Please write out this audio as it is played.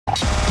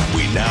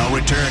We now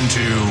return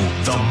to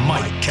the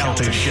Mike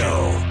Calta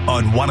Show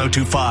on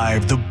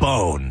 102.5 The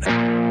Bone.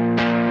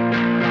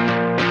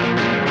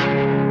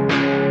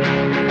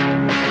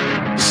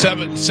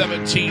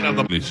 7:17 on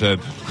the. He said,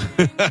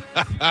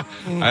 I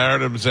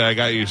heard him say, I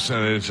got you.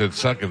 He said,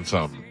 sucking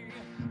something.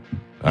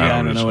 I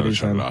don't know what he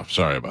said. Off.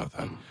 Sorry about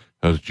that.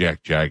 That was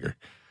Jack Jagger.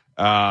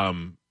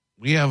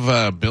 We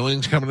have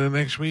Billings coming in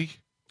next week.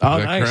 Is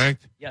that nice.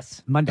 correct?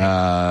 Yes, Monday.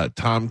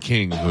 Tom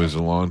King, who is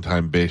a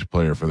longtime bass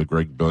player for the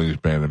Greg Billings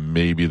Band and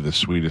maybe the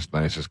sweetest,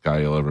 nicest guy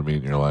you'll ever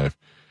meet in your life,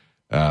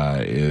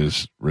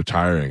 is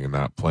retiring and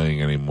not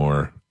playing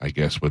anymore, I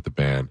guess, with the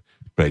band.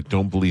 But I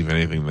don't believe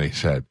anything they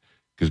said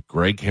because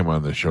Greg came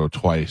on the show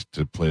twice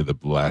to play the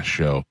last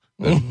show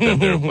that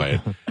they were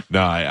playing.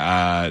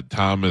 No,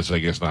 Tom is, I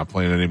guess, not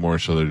playing anymore,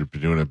 so they're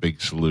doing a big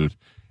salute,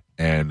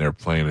 and they're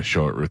playing a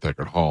show at Ruth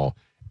Eckerd Hall.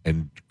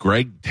 And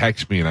Greg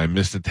texted me, and I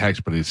missed the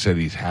text, but he said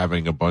he's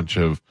having a bunch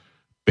of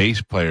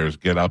bass players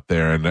get up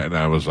there, and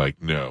I was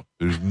like, no,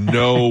 there's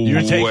no way.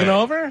 You're taking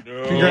over?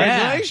 No.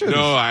 Congratulations.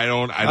 No, I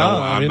don't. I'm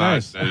not.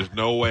 Nice. There's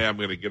no way I'm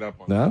going to get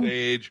up on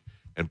stage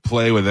and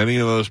play with any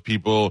of those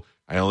people.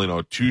 I only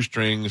know 2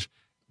 strings.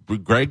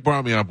 Greg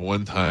brought me up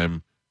one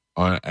time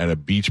at a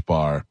beach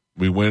bar.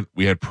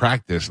 We had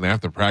practice, and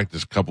after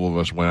practice, a couple of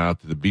us went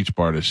out to the beach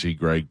bar to see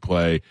Greg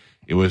play.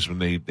 It was when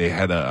they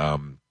had a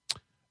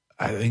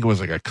I think it was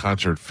like a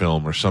concert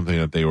film or something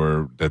that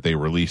they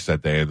released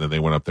that day, and then they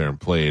went up there and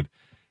played.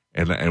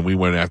 And we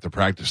went after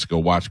practice to go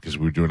watch because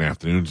we were doing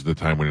afternoons at the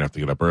time. We didn't have to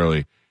get up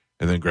early.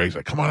 And then Greg's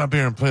like, "Come on up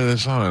here and play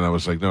this song." And I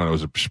was like, "No, it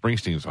was a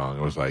Springsteen song."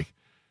 It was like,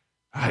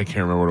 I can't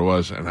remember what it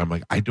was. And I'm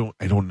like, I don't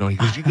know. He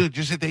goes, "You could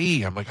just hit the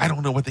E." I'm like, I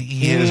don't know what the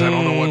E is. I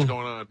don't know what's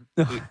going on.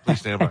 Please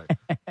stand by.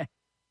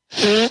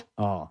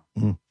 Oh.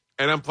 And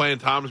I'm playing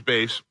Tom's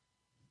bass,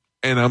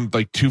 and I'm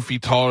like 2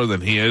 feet taller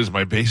than he is.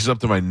 My bass is up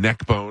to my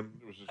neck bone.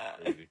 It was just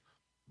crazy.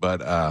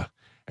 But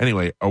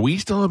anyway, are we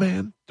still a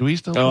band? Do we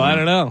still? I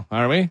don't know.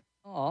 Are we?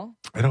 Oh.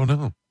 I don't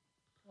know.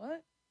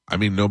 What? I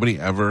mean, nobody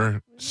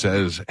ever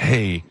says,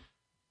 "Hey,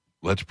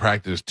 let's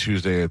practice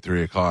Tuesday at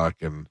 3:00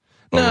 and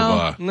blah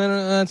blah blah."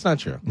 No, that's not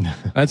true.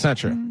 That's not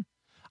true.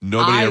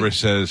 Nobody ever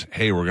says,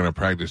 "Hey, we're going to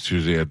practice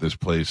Tuesday at this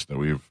place that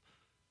we've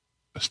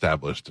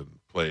established and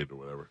played or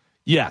whatever."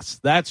 Yes,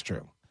 that's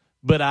true.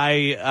 But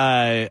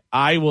I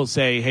will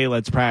say, "Hey,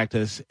 let's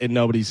practice," and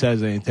nobody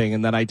says anything,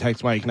 and then I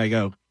text Mike and I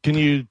go, "Can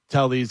you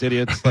tell these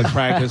idiots let's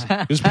practice?"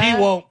 Because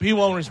Pete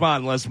won't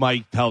respond unless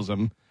Mike tells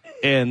him,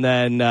 and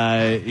then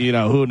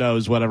who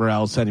knows whatever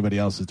else anybody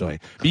else is doing.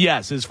 But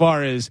yes, as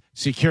far as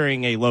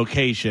securing a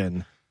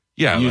location,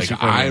 yeah, like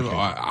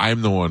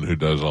I'm the one who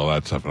does all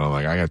that stuff, and I'm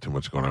like, I got too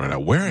much going on right now.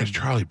 Where is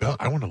Charlie Bell?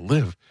 I want to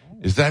live.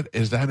 Is that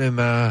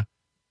in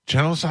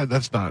Channel Side?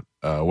 That's not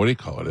what do you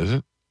call it? Is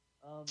it?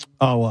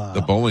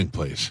 The bowling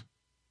place.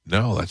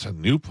 No, that's a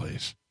new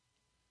place.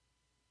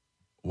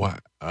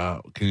 What?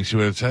 Can you see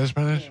what it says,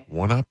 Spanish?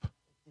 One Up?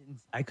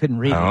 I couldn't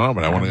read. I don't know,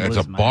 but I want to. It's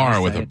a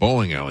bar with a eyesight.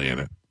 bowling alley in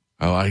it.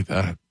 I like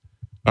that.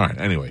 All right.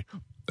 Anyway,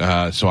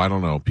 so I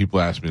don't know. People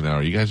ask me now,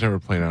 "Are you guys ever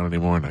playing out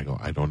anymore?" And I go,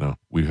 "I don't know.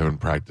 We haven't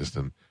practiced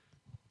in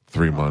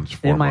 3 months,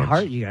 4 In my months."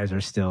 heart, you guys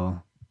are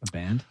still a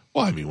band.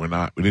 Well, I mean,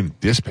 we didn't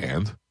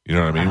disband. You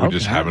know what I mean? I We hope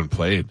just not. haven't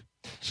played.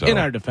 So in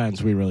our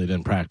defense, we really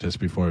didn't practice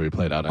before we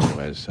played out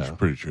anyways. So. it's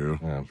pretty true.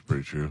 Yeah, it's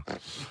pretty true.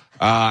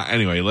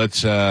 Anyway,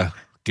 let's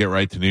get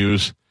right to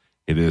news.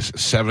 It is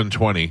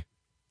 7:20.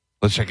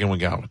 Let's check in with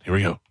Galvin. Here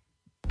we go.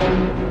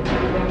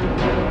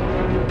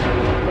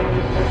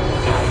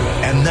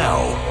 And now,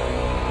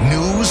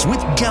 news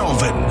with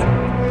Galvin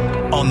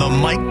on the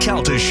Mike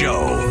Calta Show.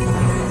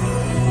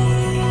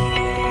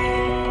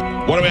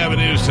 What do we have in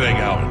news today,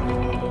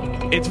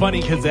 Galvin? It's funny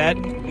because that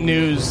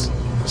news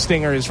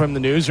stinger is from the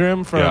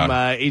newsroom from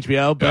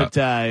HBO, but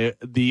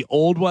the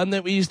old one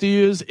that we used to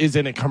use is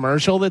in a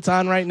commercial that's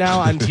on right now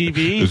on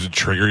TV. Does it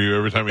trigger you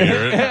every time you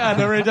hear it? Yeah,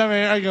 and every time I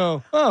hear it, I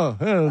go,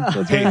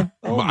 that's Hey,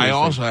 I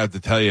also have to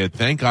tell you,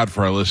 thank God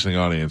for our listening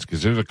audience,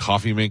 because there's a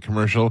Coffee Mate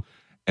commercial,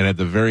 and at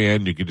the very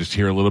end, you could just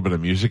hear a little bit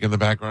of music in the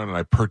background, and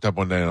I perked up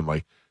one day, and I'm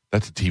like,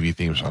 that's a TV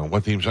theme song.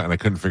 What theme song? And I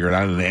couldn't figure it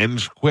out, and it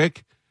ends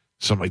quick,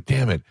 so I'm like,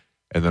 damn it.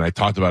 And then I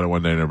talked about it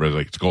one day, and everybody's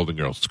like, "It's Golden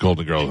Girls. It's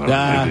Golden Girls."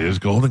 It is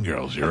Golden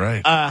Girls. You're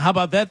right. How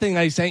about that thing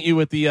I sent you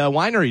with the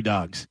winery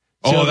dogs?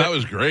 So that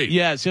was great.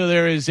 Yeah, so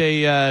there is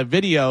a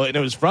video, and it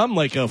was from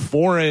like a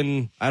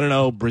foreign, I don't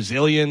know,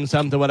 Brazilian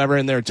something, whatever,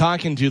 and they're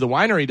talking to the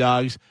winery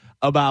dogs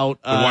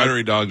about... the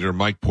winery dogs are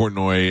Mike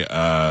Portnoy,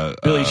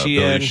 Billy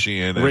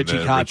Sheehan, and Richie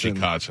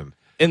Kotzen.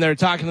 And they're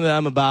talking to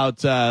them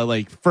about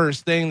like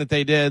first thing that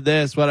they did,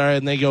 this, whatever,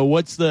 and they go,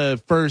 "What's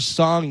the first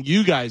song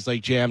you guys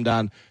like jammed on?"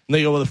 And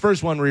they go, "Well, the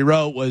first one we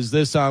wrote was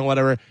this song,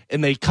 whatever."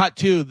 And they cut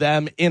to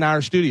them in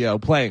our studio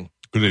playing.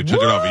 They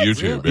took it off of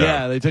YouTube.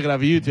 Yeah, they took it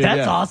off of YouTube.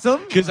 That's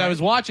awesome. Because I was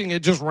watching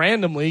it just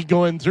randomly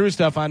going through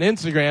stuff on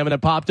Instagram, and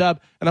it popped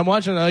up, and I'm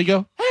watching it, and I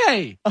go,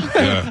 "Hey!"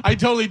 Yeah. I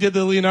totally did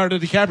the Leonardo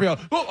DiCaprio.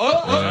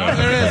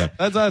 There it is.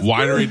 That's us.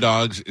 Winery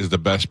Dogs is the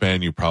best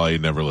band you probably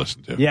never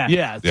listened to.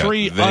 Yeah.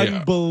 Three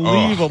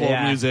unbelievable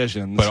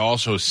musicians. But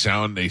also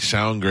they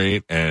sound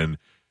great, and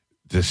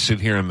to sit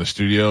here in the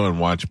studio and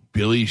watch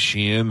Billy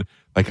Sheehan.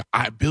 Like,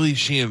 Billy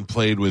Sheehan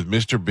played with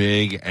Mr.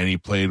 Big, and he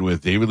played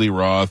with David Lee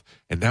Roth,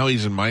 and now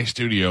he's in my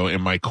studio,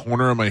 in my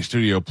corner of my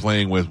studio,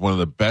 playing with one of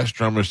the best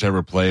drummers to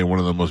ever play and one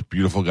of the most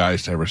beautiful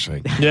guys to ever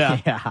sing. Yeah.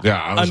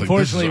 I was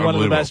Unfortunately, like, one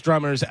of the best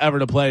drummers ever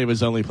to play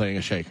was only playing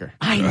a shaker.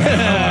 I know.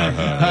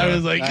 I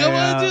was like, come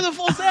on, do the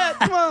full set.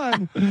 Come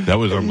on. That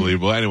was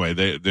unbelievable. Anyway,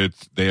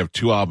 they have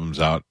 2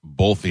 albums out.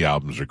 Both the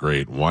albums are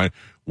great.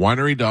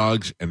 Winery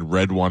Dogs and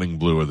Red Wanting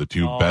Blue are the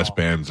 2 best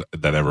bands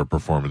that ever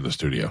perform in the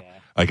studio.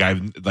 We've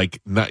had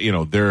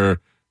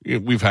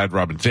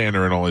Robin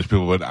Zander and all these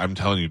people, but I'm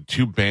telling you,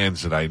 2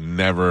 bands that I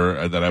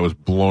was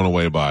blown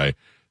away by.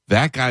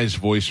 That guy's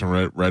voice in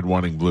Red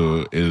Wanting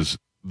Blue is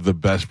the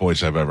best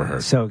voice I've ever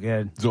heard. So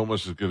good. It's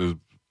almost as good as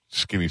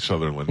Skinny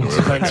Sutherland. Or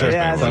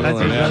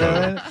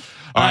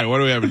All right, what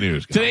do we have in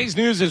news, guys? Today's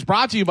news is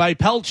brought to you by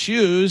Pelt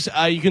Shoes.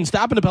 You can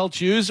stop into Pelt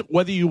Shoes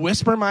whether you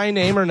whisper my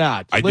name or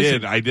not. I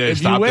did.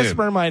 If you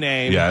whisper my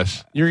name,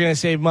 yes, you're going to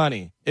save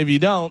money. If you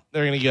don't,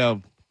 they're going to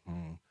go,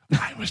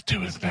 I was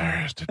too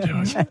embarrassed to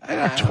do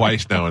it.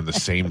 Twice now in the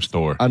same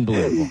store.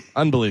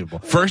 Unbelievable.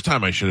 First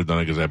time I should have done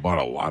it because I bought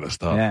a lot of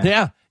stuff.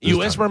 Yeah. You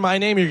whisper my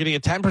name, you're going to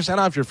get 10%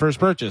 off your first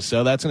purchase.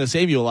 So that's going to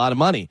save you a lot of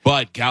money.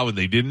 But, Galvin,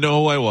 they didn't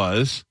know who I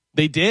was.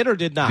 They did or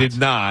did not? Did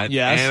not.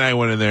 Yes. And I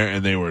went in there,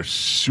 and they were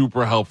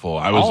super helpful.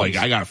 I was like,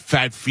 I got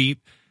fat feet,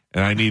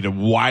 and I need a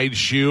wide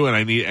shoe,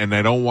 and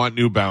I don't want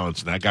New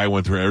Balance. And that guy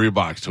went through every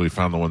box till he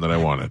found the one that I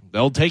wanted.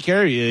 They'll take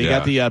care of you. You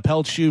got the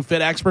Pelt Shoe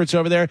Fit experts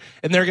over there,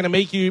 and they're going to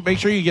make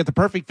sure you get the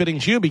perfect fitting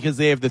shoe because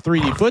they have the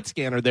 3D foot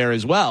scanner there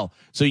as well.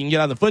 So you can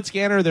get on the foot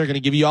scanner. They're going to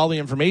give you all the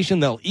information.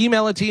 They'll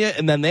email it to you,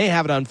 and then they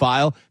have it on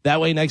file. That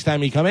way, next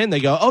time you come in,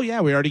 they go, oh,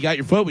 yeah, we already got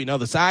your foot. We know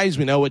the size.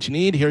 We know what you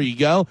need. Here you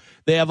go.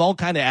 They have all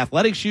kind of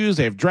athletic shoes.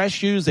 They have dress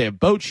shoes. They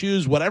have boat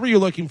shoes. Whatever you're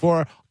looking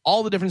for,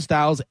 all the different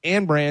styles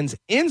and brands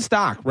in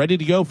stock, ready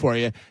to go for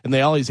you. And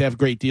they always have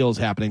great deals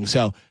happening.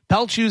 So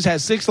Pelt Shoes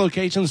has 6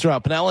 locations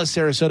throughout Pinellas,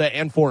 Sarasota,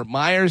 and Fort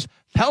Myers.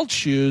 Pelt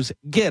Shoes,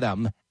 get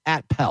them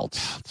at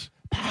Pelts.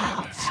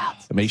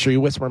 And make sure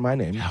you whisper my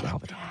name.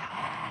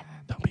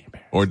 Don't be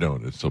embarrassed. Or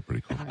don't. It's still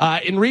pretty cool.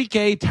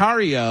 Enrique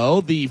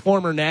Tarrio, the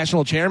former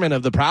national chairman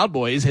of the Proud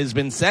Boys, has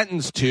been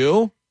sentenced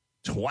to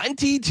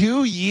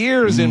 22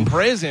 years in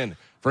prison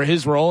for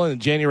his role in the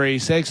January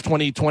 6,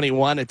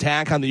 2021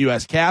 attack on the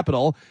U.S.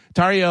 Capitol.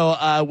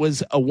 Tarrio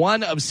was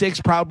one of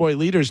 6 Proud Boy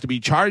leaders to be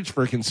charged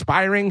for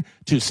conspiring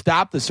to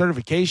stop the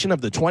certification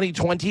of the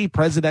 2020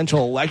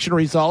 presidential election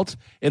results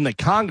in the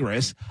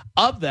Congress.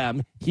 Of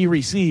them, he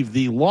received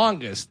the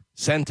longest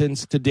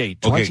sentence to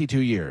date,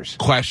 22 years.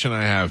 Question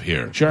I have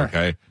here. Sure.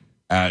 Okay.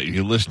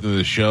 You listen to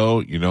the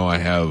show, you know I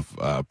have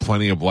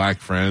plenty of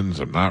black friends.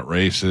 I'm not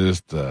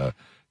racist.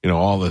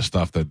 All this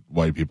stuff that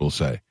white people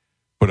say.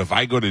 But if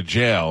I go to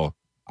jail,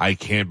 I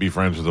can't be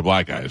friends with the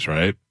black guys,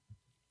 right?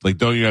 Like,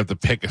 don't you have to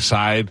pick a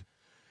side?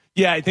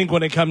 Yeah, I think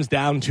when it comes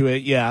down to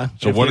it, yeah.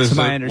 So what does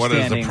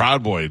the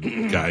Proud Boy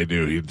guy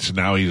do?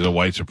 Now he's a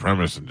white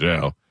supremacist in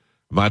jail.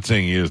 I'm not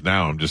saying he is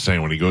now. I'm just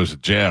saying when he goes to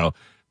jail,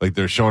 like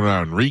they're showing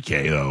out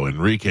Enrique, though.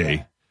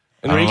 Enrique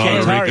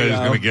is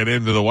going to get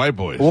into the white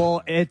boys.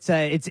 Well, it's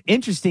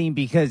interesting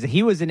because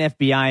he was an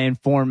FBI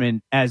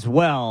informant as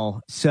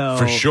well. So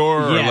for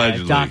sure,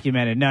 allegedly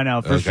documented.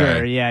 No, for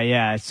sure.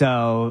 Yeah.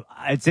 So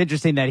it's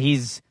interesting that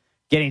he's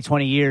getting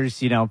 20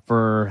 years,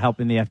 for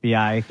helping the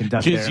FBI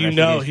conduct their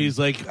investigation. He's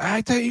like,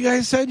 I thought you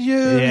guys said you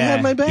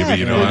had my back.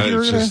 Yeah, but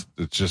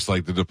it's just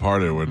like The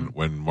Departed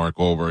when Mark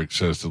Wahlberg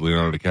says to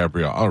Leonardo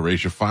DiCaprio, I'll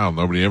erase your file.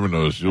 Nobody ever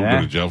knows. You'll go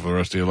to jail for the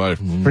rest of your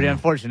life. Pretty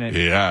unfortunate.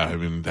 Yeah, I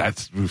mean,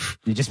 that's... Oof.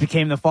 You just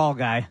became the fall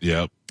guy.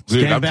 Yep.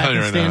 Dude, stand I'm back telling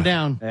you and right stand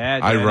now, down. Yeah,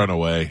 I run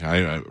away.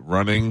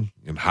 Running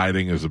and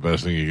hiding is the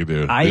best thing you can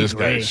do. This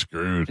guy's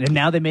screwed. And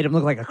now they made him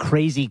look like a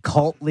crazy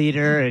cult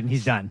leader, and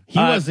he's done. He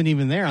wasn't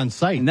even there on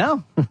site.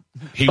 No.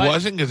 He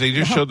wasn't because they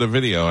just showed the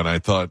video, and I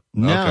thought,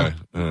 No.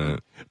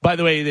 okay. By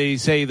the way, they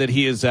say that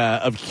he is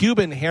of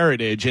Cuban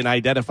heritage and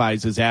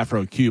identifies as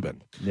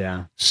Afro-Cuban.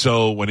 Yeah.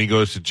 So when he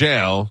goes to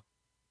jail,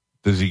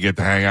 does he get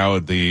to hang out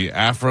with the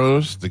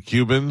Afros, the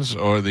Cubans,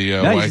 or the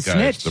white guys,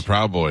 snitch. the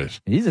Proud Boys?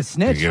 He's a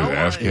snitch. He gets his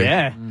ass kicked?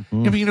 Yeah.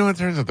 Yeah, but you know what?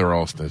 Turns out they're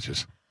all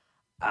snitches.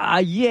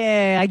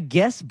 Yeah, I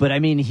guess. But I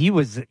mean, he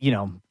was,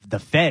 the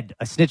Fed,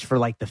 a snitch for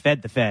like the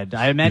Fed.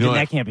 I imagine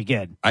that can't be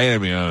good. I gotta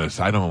be honest.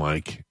 I don't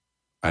like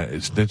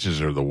snitches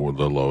are the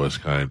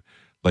lowest kind.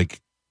 Like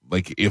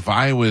if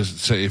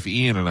if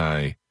Ian and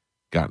I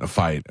got in a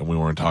fight and we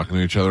weren't talking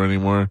to each other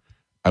anymore,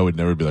 I would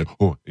never be like,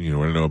 oh, you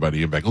want to know about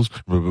Ian Beckles?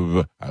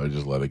 I would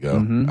just let it go.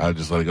 I would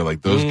just let it go.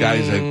 Like those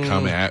guys that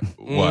come at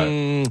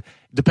what?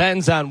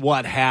 Depends on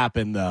what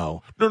happened,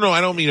 though. No,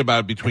 I don't mean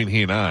about between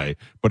he and I.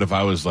 But if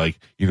I was like,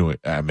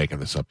 I'm making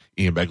this up.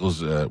 Ian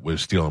Beckles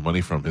was stealing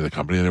money from the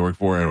company they work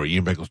for, or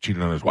Ian Beckles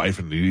cheated on his wife,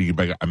 and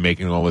I'm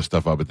making all this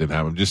stuff up. It didn't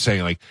happen. I'm just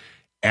saying, like,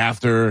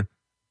 after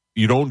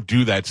you don't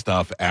do that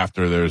stuff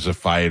after there's a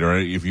fight, or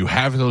if you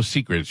have those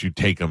secrets, you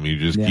take them. You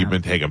just keep them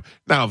and take them.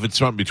 Now, if it's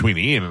something between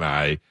Ian and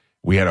I,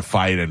 we had a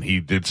fight and he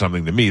did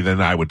something to me,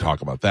 then I would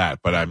talk about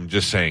that. But I'm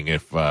just saying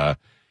if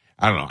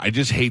I don't know. I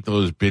just hate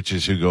those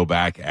bitches who go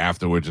back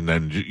afterwards and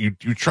then you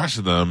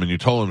trusted them and you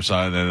told them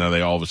something, and then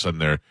they all of a sudden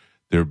they're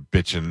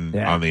bitching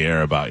on the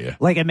air about you.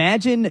 Like,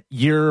 imagine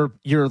your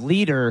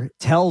leader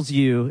tells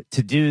you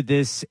to do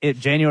this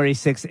January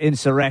 6th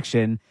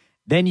insurrection.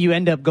 Then you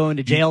end up going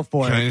to jail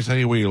for it. Can I just tell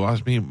you where you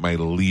lost me? My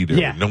leader.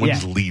 Yeah, no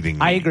one's leading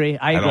me. I agree.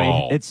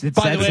 All. It's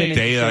By the way, the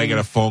day that I get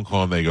a phone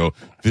call and they go,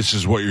 "This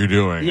is what you're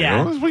doing."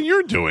 Yeah, this is what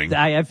you're doing.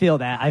 I feel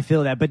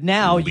that. But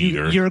now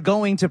you're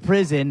going to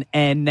prison,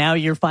 and now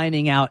you're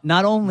finding out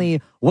not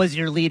only was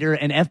your leader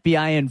an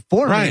FBI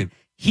informant. Right.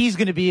 He's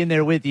going to be in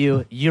there with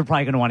you. You're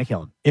probably going to want to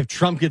kill him. If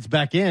Trump gets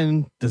back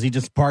in, does he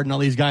just pardon all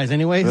these guys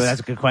anyways? Well,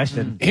 that's a good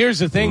question. Here's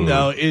the thing,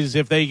 though, is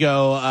if they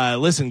go,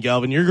 listen,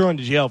 Galvin, you're going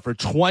to jail for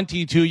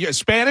 22 years.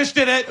 Spanish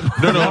did it.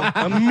 No.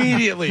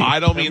 Immediately. I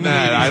don't mean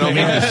that.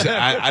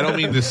 I don't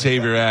mean to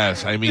save your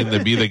ass. I mean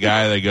to be the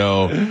guy that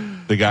go,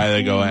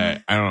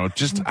 hey, I don't know.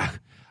 Just,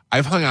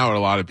 I've hung out with a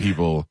lot of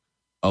people,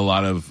 a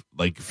lot of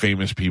like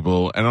famous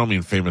people. And I don't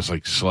mean famous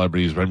like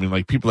celebrities, but I mean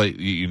like people that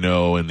you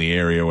know in the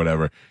area or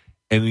whatever.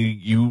 And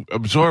you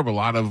absorb a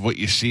lot of what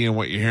you see and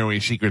what you hear and what you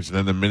secrets. And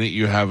then the minute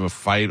you have a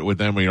fight with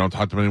them or you don't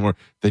talk to them anymore,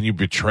 then you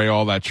betray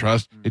all that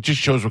trust. It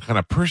just shows what kind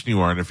of person you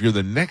are. And if you're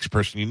the next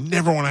person, you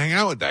never want to hang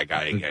out with that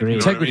guy again. You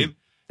know what I mean?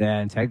 Yeah,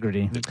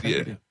 integrity.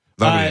 Yeah.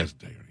 Nobody has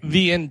integrity.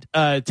 The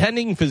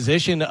attending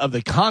physician of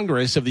the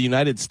Congress of the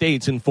United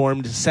States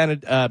informed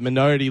Senate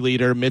Minority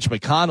Leader Mitch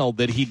McConnell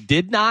that he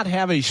did not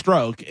have a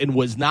stroke and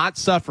was not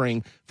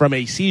suffering from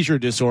a seizure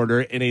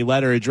disorder in a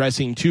letter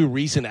addressing 2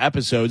 recent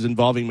episodes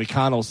involving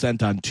McConnell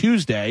sent on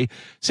Tuesday,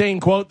 saying,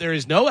 quote, "There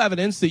is no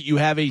evidence that you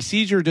have a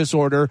seizure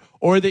disorder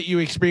or that you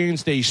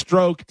experienced a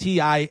stroke,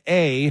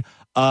 TIA,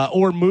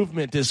 or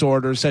movement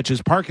disorders such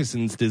as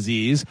Parkinson's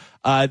disease.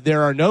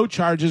 There are no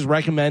charges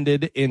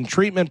recommended in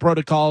treatment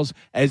protocols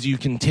as you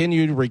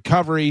continued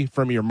recovery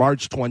from your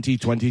March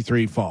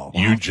 2023 fall."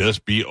 You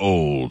just be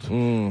old.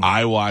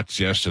 I watched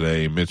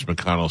yesterday Mitch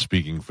McConnell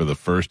speaking for the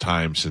first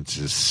time since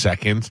his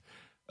second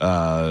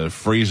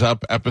freeze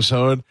up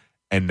episode.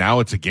 And now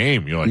it's a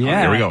game. You're like,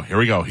 oh, here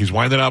we go. He's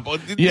winding up.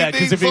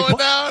 Because if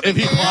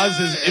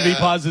he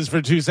pauses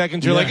for 2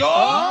 seconds, you're like,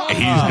 oh! He's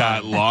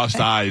got lost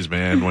eyes,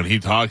 man. When he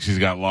talks, he's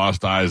got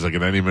lost eyes. Like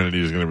at any minute,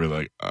 he's going to be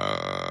like,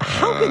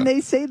 How can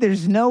they say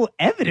there's no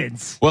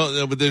evidence? Well,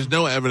 no, but there's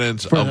no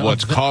evidence of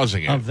what's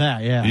causing it. Of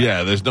that, yeah.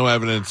 Yeah, there's no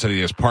evidence that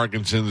he has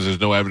Parkinson's. There's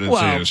no evidence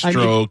that he has a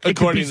stroke.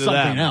 According to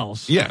something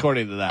else. Yeah.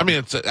 According to that. I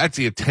mean, that's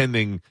the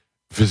attending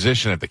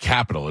physician at the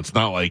Capitol. It's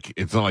not like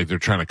they're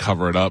trying to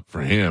cover it up for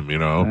him, you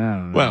know.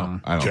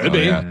 I don't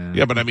know.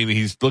 Yeah, but I mean,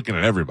 he's looking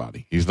at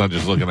everybody. He's not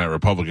just looking at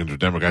Republicans or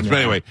Democrats. But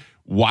anyway,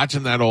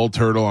 watching that old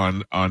turtle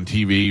on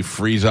TV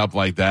freeze up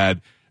like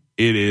that,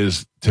 it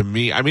is, to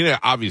me, I mean,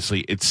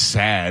 obviously it's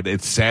sad.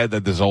 It's sad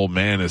that this old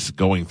man is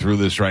going through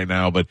this right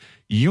now, but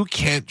you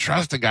can't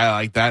trust a guy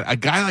like that. A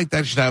guy like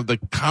that should have the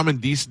common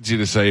decency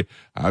to say,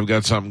 I've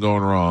got something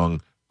going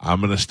wrong. I'm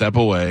going to step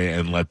away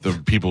and let the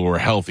people who are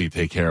healthy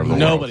take care of the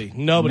world.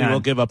 Nobody will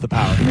give up the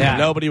power. Yeah.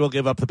 Nobody will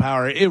give up the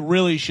power. It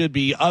really should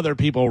be other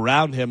people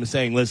around him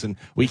saying, listen,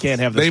 we can't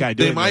have this guy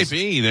doing this.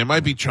 They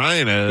might be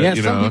trying to, Yeah,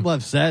 some people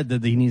have said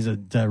that he needs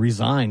to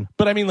resign.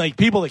 But I mean, like,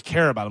 people that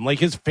care about him, like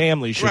his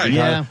family should be.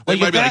 Yeah. They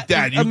might be like,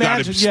 Dad, you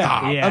got to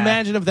stop. Yeah.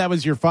 Imagine if that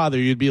was your father.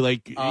 You'd be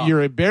like,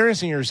 you're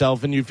embarrassing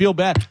yourself and you feel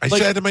bad. I say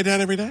that to my dad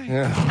every day.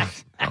 Yeah.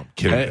 I'm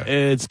kidding.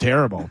 It's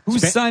terrible.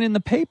 Who's signing the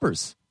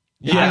papers?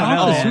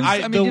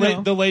 Yeah,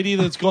 the lady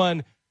that's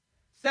going,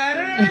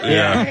 Senator,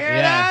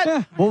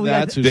 yeah. Well, they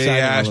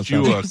asked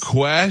you a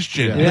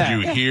question. Did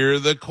you hear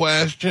the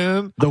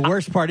question? The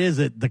worst part is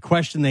that the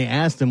question they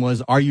asked him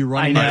was, "Are you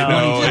running?" I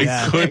know.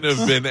 It couldn't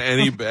have been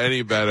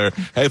any better.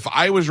 If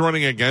I was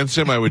running against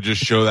him, I would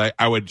just show that.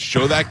 I would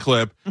show that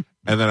clip,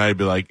 and then I'd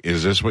be like,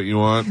 "Is this what you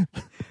want?"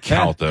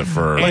 Calta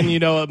for. And you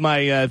know what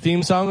my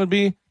theme song would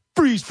be?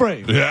 Freeze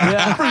frame.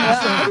 Yeah.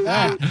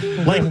 Freeze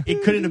frame. Like,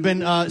 it couldn't have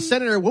been,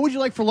 Senator, what would you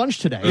like for lunch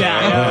today?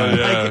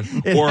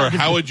 Or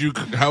how would you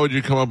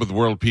come up with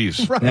world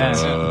peace? Right.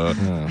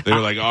 They were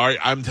like, all right,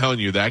 I'm telling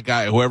you, that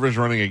guy, whoever's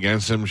running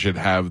against him should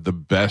have the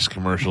best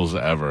commercials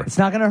ever. It's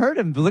not going to hurt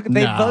him. Look,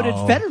 they voted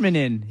Fetterman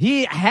in.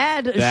 He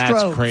had a stroke.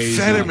 That's crazy.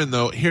 Fetterman,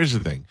 though, here's the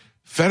thing.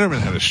 Fetterman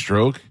had a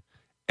stroke,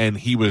 and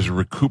he was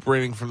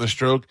recuperating from the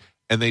stroke,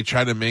 and they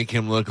tried to make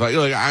him look like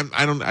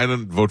I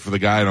don't vote for the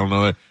guy. I don't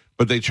know it.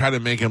 But they try to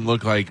make him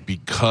look like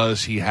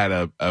because he had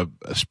a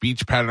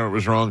speech pattern that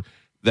was wrong,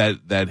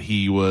 that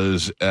he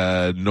was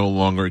no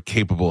longer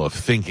capable of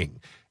thinking.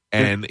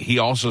 And he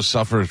also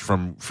suffered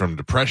from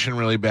depression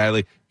really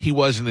badly. He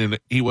wasn't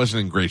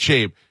in great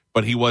shape,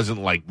 but he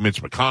wasn't like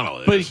Mitch McConnell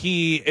is. But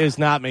he is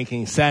not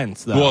making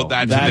sense, though. Well,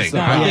 that's the thing.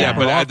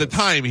 But at the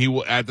time he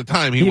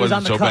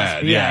wasn't so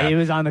bad. Yeah, he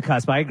was on the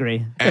cusp. I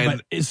agree.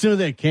 But as soon as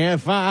they can't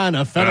find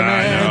a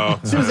Fetterman,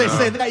 as soon as they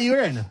say that,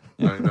 you're in.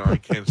 I know. I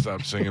can't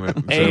stop singing it.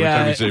 Every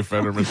time you say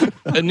Fetterman.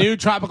 A new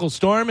tropical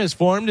storm has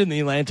formed in the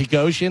Atlantic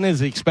Ocean,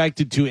 is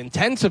expected to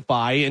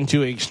intensify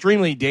into an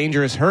extremely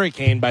dangerous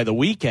hurricane by the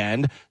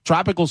weekend.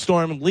 Tropical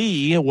Storm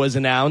Lee was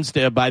announced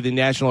by the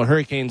National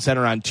Hurricane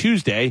Center on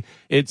Tuesday.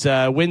 Its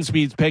wind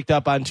speeds picked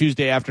up on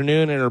Tuesday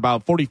afternoon and are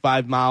about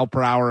 45 mile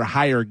per hour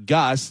higher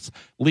gusts.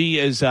 Lee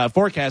is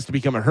forecast to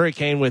become a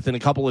hurricane within a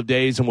couple of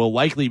days and will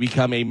likely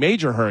become a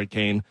major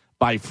hurricane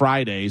by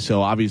Friday.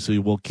 So obviously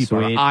we'll keep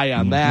an eye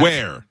on that.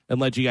 Where?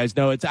 And let you guys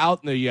know it's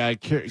out in the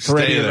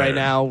Caribbean right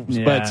now.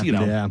 Yeah. But, you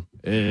know.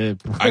 Yeah.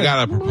 I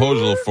got a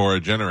proposal for a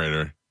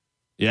generator.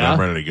 Yeah. I'm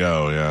ready to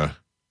go, yeah.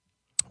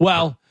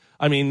 Well,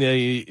 I mean,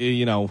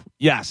 you know,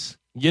 yes,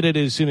 get it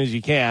as soon as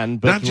you can.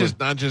 But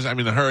not just. I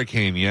mean, the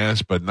hurricane,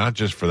 yes, but not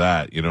just for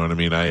that. You know what I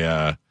mean?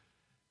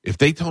 If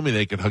they told me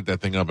they could hook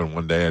that thing up in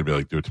one day, I'd be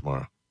like, do it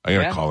tomorrow. I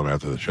got to call them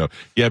after the show.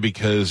 Yeah,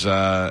 because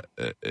I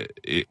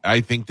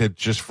think that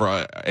just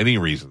for any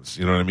reasons,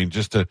 you know what I mean?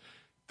 Just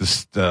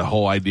the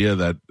whole idea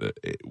that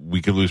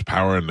we could lose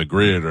power in the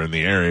grid or in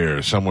the area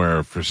or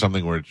somewhere for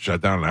something where it's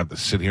shut down and have to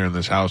sit here in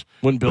this house.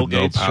 When Bill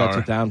Gates shuts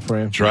it down for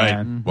you. That's right.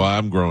 Yeah. Well,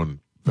 I'm growing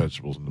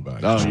vegetables in the back.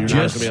 Oh, you're not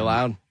going to be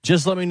allowed?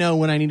 Just let me know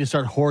when I need to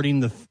start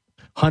hoarding the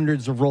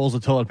hundreds of rolls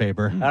of toilet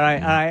paper. All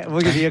right.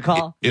 We'll give you a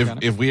call.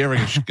 If we ever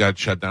got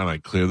shut down,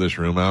 I'd clear this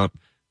room out,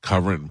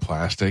 cover it in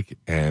plastic,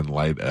 and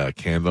light a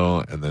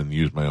candle, and then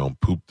use my own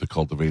poop to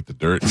cultivate the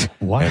dirt.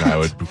 What? And I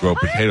would grow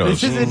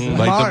potatoes like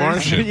the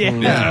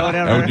Martian. Yeah,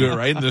 I would do it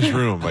right in this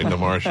room like the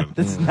Martian.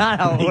 That's not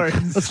how it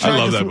works. I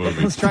love that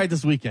movie. Let's try it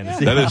this weekend.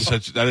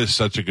 That is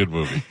such a good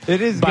movie. It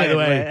is. By the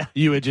way,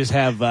 you would just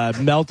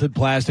have melted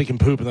plastic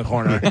and poop in the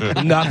corner.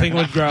 Nothing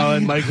would grow,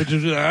 and Mike would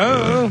just look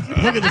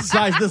at the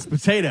size of this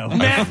potato.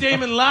 Matt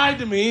Damon lied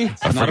to me.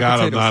 I forgot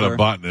I'm not a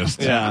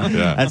botanist.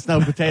 Yeah. That's no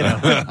potato.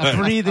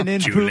 Breathing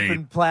in poop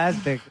and plastic.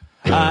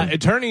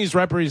 Attorneys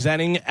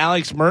representing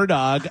Alex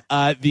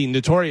Murdaugh, the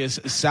notorious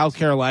South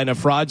Carolina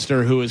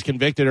fraudster who was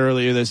convicted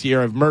earlier this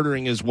year of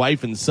murdering his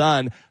wife and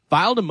son,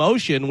 filed a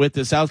motion with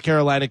the South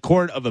Carolina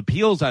Court of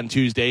Appeals on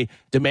Tuesday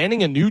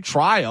demanding a new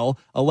trial,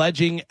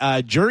 alleging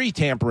jury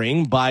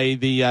tampering by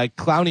the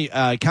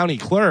county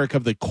clerk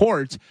of the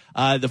court.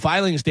 The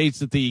filing states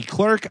that the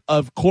clerk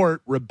of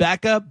court,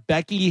 Rebecca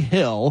Becky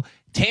Hill,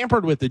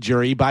 tampered with the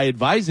jury by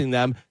advising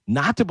them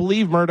not to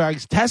believe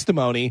Murdaugh's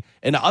testimony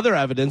and other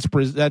evidence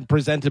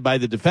presented by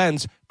the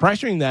defense,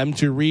 pressuring them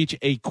to reach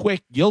a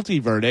quick guilty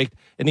verdict,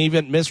 and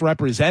even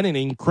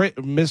misrepresenting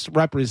critical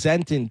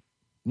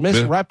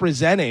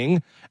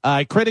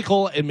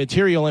and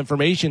material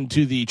information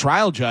to the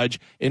trial judge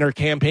in her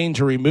campaign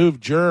to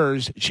remove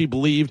jurors she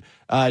believed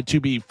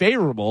to be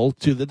favorable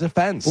to the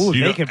defense. Ooh,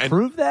 they can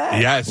prove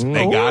that? Yes,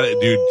 they got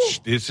it, dude.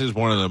 This is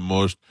one of the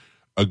most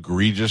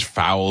egregious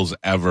fouls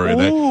ever.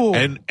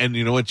 And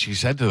you know what she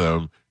said to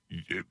them?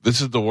 This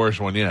is the worst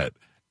one yet.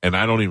 And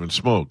I don't even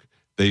smoke.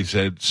 They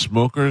said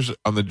smokers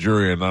on the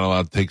jury are not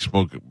allowed to take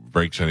smoke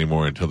breaks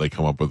anymore until they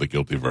come up with a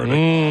guilty verdict.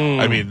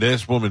 I mean,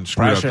 this woman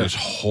screwed up this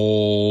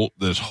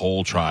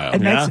whole trial.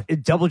 And that's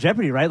double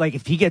jeopardy, right? Like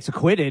if he gets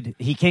acquitted,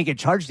 he can't get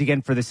charged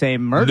again for the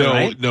same murder,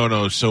 right?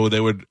 No. So they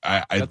would.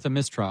 That's a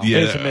mistrial. Yeah,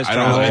 it's a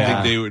mistrial.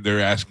 I think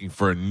they're asking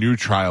for a new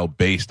trial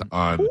based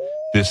on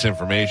this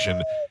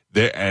information.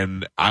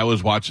 And I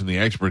was watching the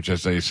experts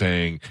yesterday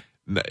saying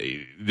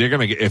they're going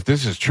to get, if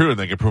this is true and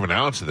they can prove an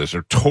ounce of this,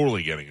 they're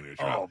totally getting a new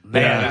trial. Oh,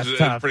 man,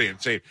 that's pretty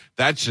insane.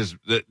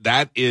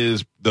 That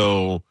is,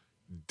 though,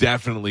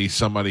 definitely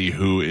somebody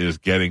who is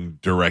getting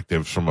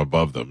directives from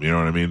above them. You know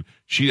what I mean?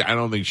 I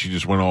don't think she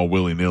just went all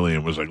willy-nilly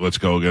and was like, let's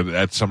go.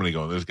 That's somebody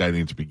going, this guy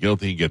needs to be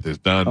guilty, get this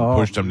done,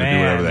 push them to do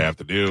whatever they have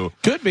to do.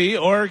 Could be,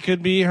 or it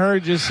could be her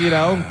just,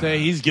 say,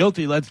 he's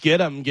guilty, let's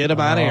get him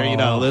out of here.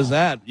 There's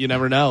that. You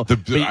never know.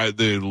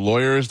 The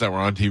lawyers that were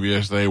on TV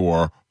yesterday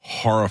were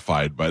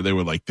horrified they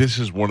were like, this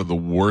is one of the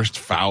worst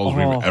fouls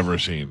we've ever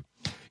seen.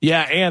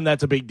 Yeah, and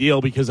that's a big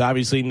deal because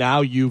obviously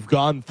now you've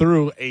gone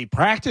through a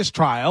practice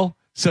trial.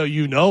 So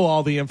you know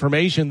all the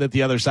information that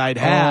the other side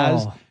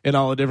has and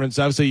all the different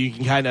stuff. So you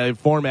can kind of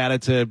format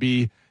it to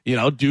be,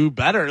 do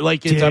better.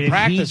 Like it's a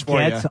practice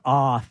for you. Gets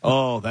off.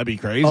 Oh, that'd be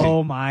crazy.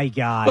 Oh my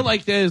God. But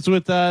like this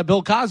with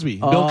Bill Cosby.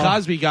 Bill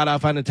Cosby got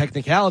off on a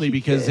technicality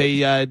because they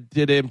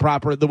did it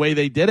improper. The way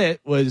they did it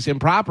was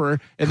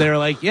improper. And they were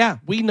like, yeah,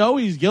 we know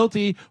he's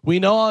guilty. We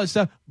know all this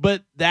stuff.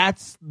 But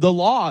that's the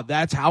law.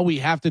 That's how we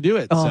have to do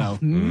it. So it'll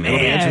be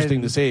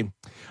interesting to see.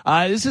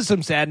 This is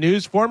some sad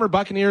news. Former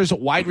Buccaneers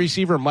wide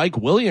receiver Mike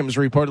Williams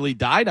reportedly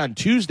died on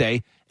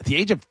Tuesday at the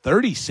age of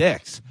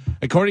 36.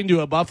 According to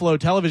a Buffalo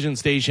television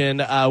station,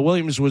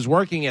 Williams was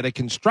working at a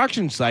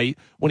construction site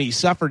when he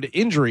suffered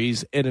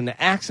injuries in an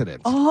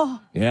accident.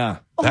 Oh. Yeah.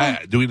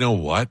 Do we know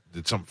what?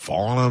 Did something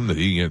fall on him? Did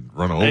he get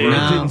run over?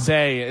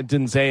 It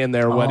didn't say in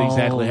there what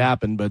exactly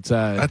happened, but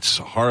that's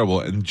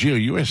horrible. And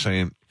Gio, you were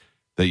saying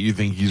that you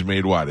think he's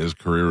made his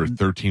career was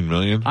 $13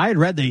 million? I had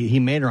read that he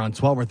made around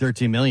 12 or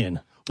 13 million.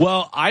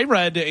 Well, I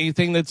read a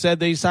thing that said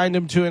they signed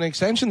him to an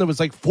extension that was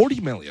like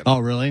 $40 million. Oh,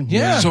 really?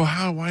 Yeah. So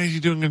why is he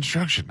doing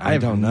construction? I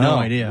don't know. No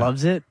idea.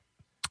 Loves it.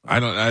 I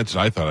don't. That's.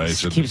 I thought I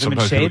said keeps him in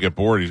sometimes people shape. get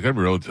bored. He's got to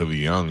be relatively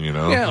young, you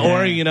know. Yeah, or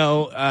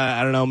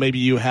I don't know. Maybe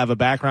you have a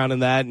background in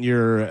that, and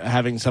you're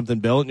having something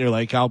built, and you're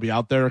like, I'll be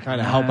out there, kind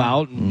of help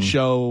out and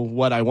show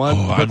what I want.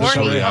 Oh,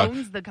 or he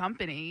owns the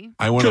company.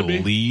 I want to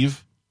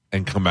leave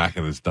and come back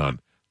and it's done.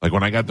 Like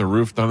when I got the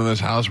roof done in this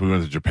house, we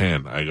went to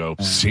Japan. I go,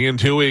 see you in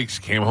 2 weeks.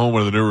 Came home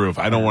with a new roof.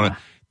 I don't want to.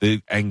 The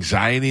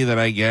anxiety that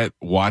I get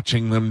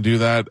watching them do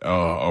that,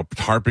 or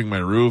tarping my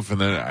roof,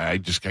 and then I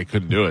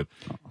couldn't do it.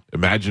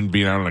 Imagine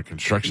being out on a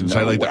construction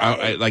site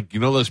like you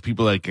know those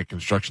people that get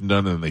construction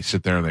done and they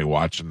sit there and they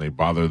watch and they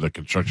bother the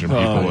construction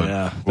people.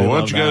 Well, why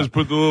don't you guys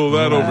put the little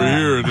that over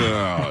here?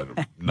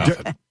 And,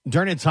 nothing.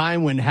 During a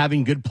time when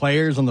having good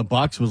players on the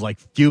Bucks was like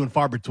few and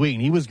far between,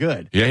 he was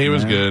good. Yeah, he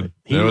was good.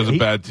 It was a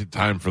bad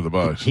time for the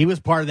Bucks. He was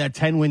part of that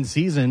 10-win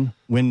season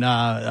when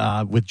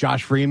with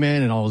Josh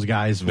Freeman and all those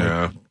guys.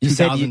 Yeah.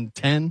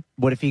 2010.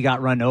 What if he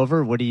got run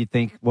over? What do you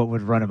think? What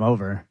would run him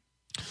over?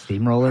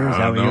 Steamroller? Is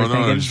that what you were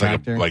thinking?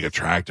 Just like a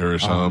tractor or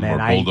something, or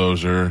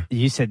bulldozer.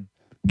 You said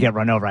get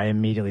run over. I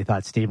immediately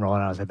thought steamroller,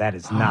 and I was like, that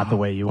is not the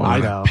way you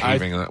want to go.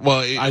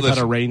 I thought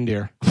a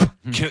reindeer.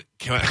 Can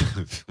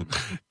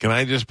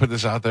I just put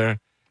this out there?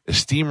 A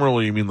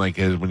steamroller, you mean like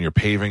when you're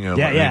paving?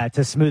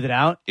 To smooth it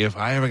out. If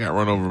I ever got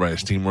run over by a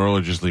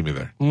steamroller, just leave me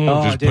there.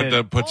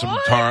 Just put some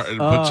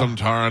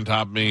tar on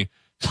top of me,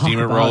 steam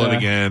it, roll it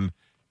again.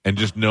 And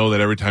just know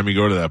that every time you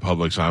go to that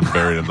Publix, I'm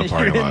buried in the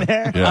parking lot.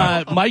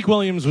 Yeah. Mike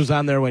Williams was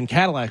on there when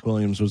Cadillac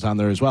Williams was on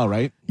there as well,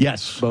 right?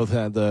 Yes. Both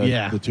had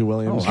the two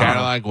Williams.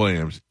 Cadillac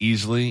Williams,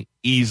 easily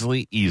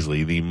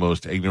the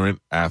most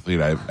ignorant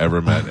athlete I've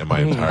ever met in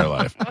my entire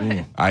life.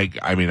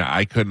 I mean,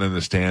 I couldn't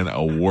understand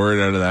a word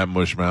out of that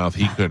mush mouth.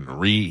 He couldn't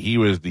read. He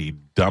was the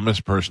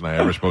dumbest person I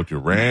ever spoke to.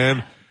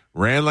 Ran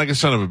like a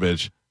son of a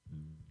bitch.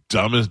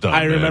 Dumb as dumb.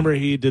 I remember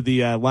he did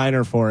the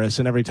liner for us,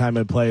 and every time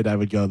I played, I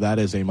would go, "That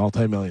is a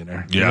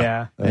multimillionaire."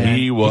 Yeah.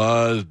 He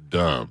was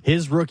dumb.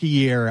 His rookie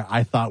year,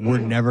 I thought we're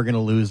never going to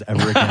lose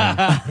ever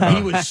again.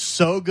 He was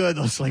so good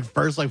those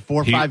first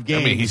 4 or 5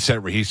 games. I mean, he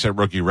set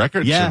rookie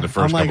records in the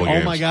first couple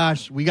games. Oh my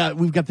gosh, we've got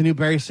the new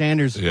Barry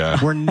Sanders. Yeah.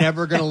 We're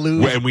never going to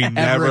lose. And we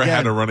never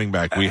had a running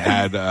back. We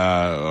had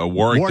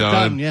Warwick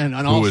Dunn,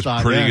 who was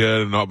pretty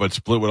good, but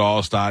split with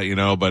All-Star.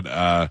 But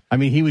I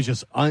mean, he was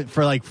just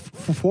for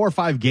 4 or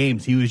 5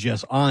 games. He was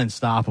just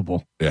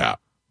unstoppable. Yeah.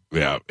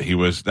 He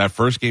was that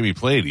first game he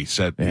played. He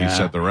set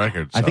the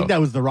record. So. I think that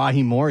was the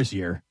Raheem Morris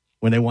year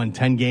when they won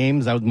 10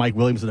 games. That was Mike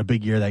Williams had a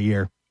big year that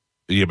year.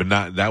 Yeah, but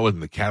that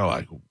wasn't the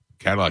Cadillac.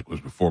 Cadillac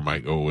was before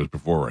Mike. Oh, it was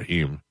before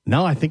Raheem.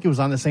 No, I think it was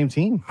on the same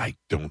team. I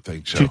don't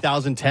think so.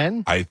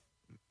 2010.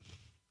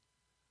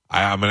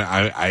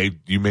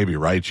 You may be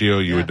right,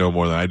 Gio. You would know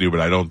more than I do,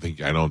 but I don't think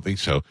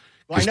so.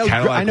 Well,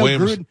 I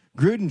know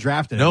Gruden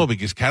drafted him. No,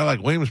 because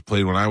Cadillac Williams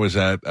played when I was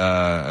at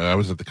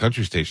the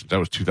country station. That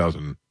was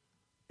 2000.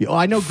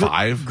 I know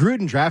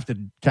Gruden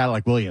drafted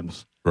Cadillac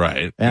Williams.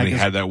 Right. And he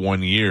had that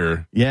 1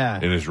 year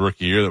in his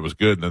rookie year that was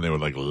good, and then they were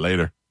like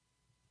later.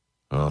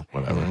 Oh,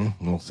 whatever.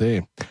 We'll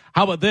see.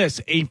 How about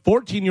this? A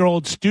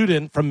 14-year-old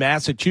student from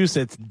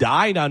Massachusetts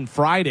died on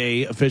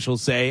Friday,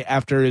 officials say,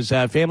 after his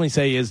family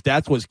say his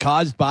death was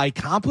caused by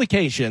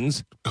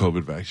complications.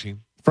 COVID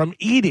vaccine. From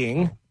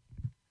eating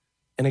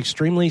an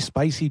extremely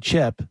spicy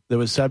chip that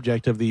was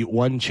subject of the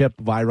one chip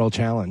viral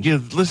challenge. Yeah,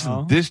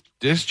 listen, this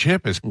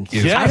chip is putting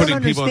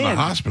people in the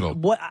hospital.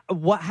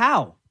 What?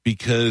 How?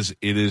 Because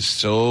it is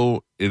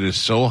so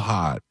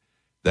hot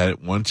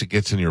that once it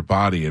gets in your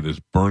body, it is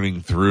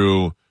burning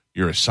through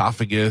your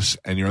esophagus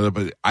and your other.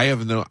 But I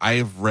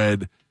have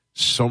read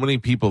so many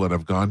people that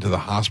have gone to the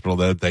hospital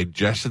that have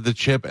digested the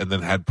chip and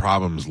then had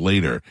problems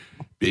later.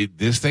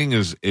 This thing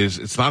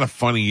it's not a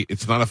funny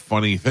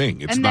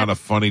thing. It's not a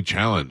funny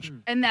challenge.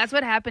 And that's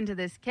what happened to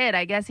this kid.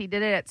 I guess he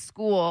did it at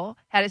school,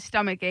 had a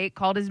stomach ache,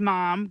 called his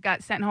mom,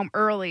 got sent home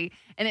early,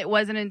 and it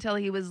wasn't until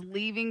he was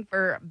leaving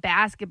for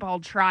basketball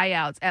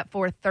tryouts at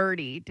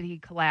 4:30 did he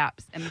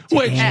collapse.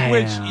 Which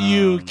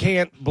you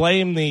can't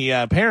blame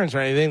the parents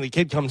or anything. The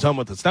kid comes home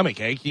with a stomach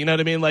ache. You know what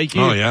I mean? Like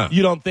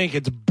you don't think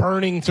it's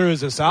burning through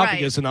his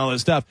esophagus and all this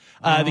stuff.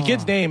 The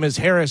kid's name is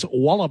Harris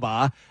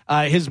Wallaba.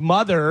 His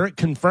mother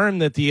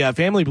confirmed that the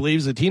family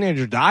believes the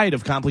teenager died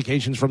of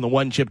complications from the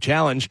one chip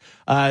challenge,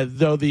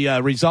 though the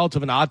results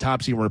of an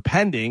autopsy were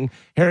pending.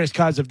 Harris'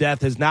 cause of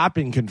death has not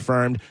been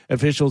confirmed.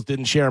 Officials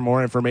didn't share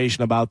more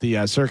information about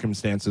the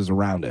circumstances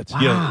around it. Wow.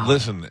 Yeah,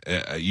 listen,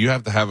 you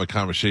have to have a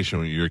conversation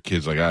with your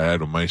kids like I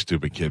had with my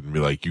stupid kid and be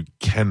like, you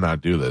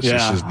cannot do this. Yeah.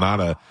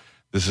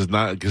 This is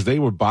not because they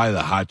would buy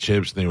the hot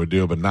chips and they would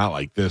do it, but not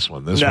like this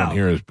one. This one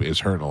here is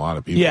hurting a lot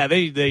of people. Yeah,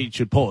 they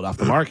should pull it off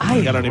the market.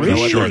 I don't even know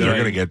what they're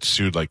going to get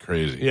sued like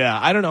crazy. Yeah,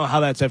 I don't know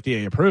how that's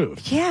FDA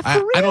approved. Yeah, for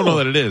real. I don't know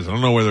that it is. I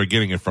don't know where they're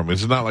getting it from.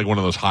 This is not like one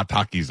of those hot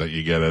Takis that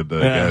you get at the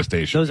gas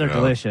station. Those are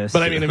delicious.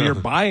 But I mean, if you're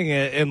buying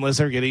it, unless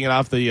they're getting it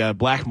off the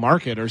black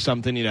market or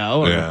something,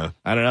 I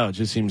don't know. It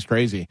just seems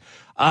crazy.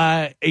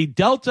 A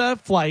Delta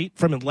flight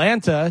from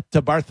Atlanta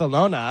to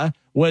Barcelona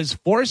was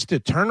forced to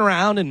turn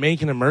around and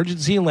make an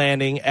emergency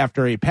landing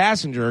after a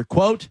passenger,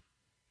 quote,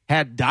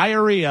 had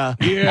diarrhea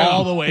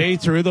all the way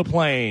through the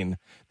plane.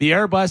 The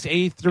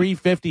Airbus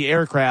A350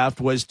 aircraft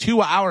was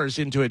 2 hours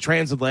into a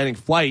transatlantic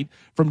flight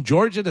from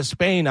Georgia to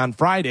Spain on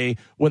Friday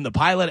when the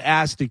pilot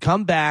asked to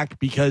come back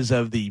because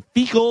of the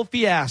fecal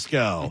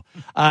fiasco,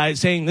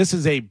 saying this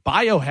is a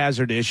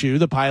biohazard issue.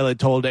 The pilot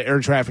told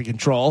air traffic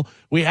control,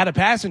 "We had a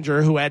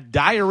passenger who had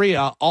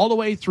diarrhea all the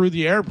way through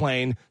the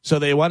airplane, so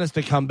they want us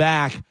to come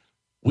back."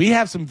 We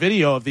have some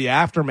video of the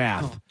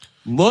aftermath.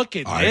 Look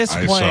at this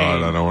plane. I saw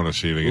it. I don't want to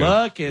see it again.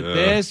 Look at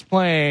this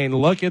plane.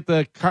 Look at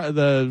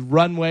the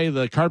runway,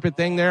 the carpet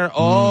thing there.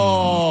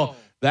 Oh,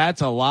 that's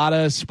a lot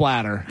of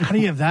splatter. How do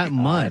you have that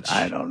much?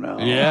 I don't know.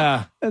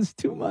 Yeah. That's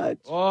too much.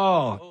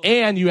 Oh,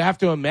 and you have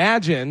to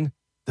imagine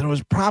that it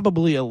was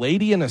probably a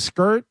lady in a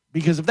skirt,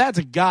 because if that's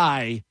a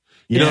guy,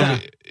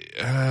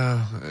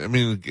 I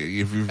mean,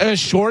 if you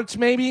shorts,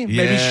 maybe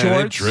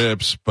shorts. It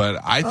drips. But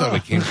I thought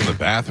it came from the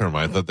bathroom.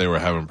 I thought they were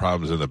having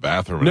problems in the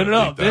bathroom.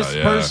 No. This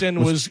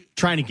person was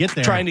trying to get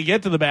there, trying to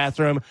get to the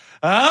bathroom.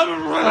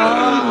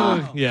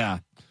 Yeah.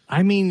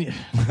 I mean,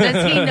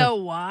 does he know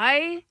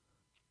why?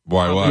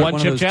 Why? One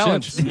chip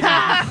challenge.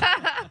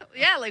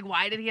 Yeah, like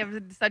why did he have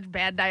such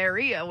bad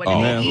diarrhea? What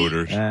did he eat?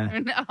 Hooters.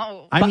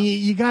 No. I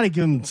mean, you got to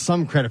give him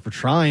some credit for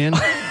trying.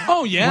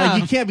 Oh yeah,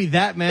 like, you can't be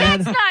that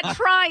mad. That's not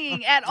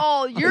trying at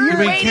all. You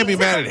can't be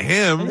mad at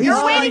him.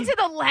 You're waiting to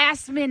the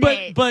last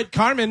minute. But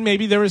Carmen,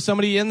 maybe there was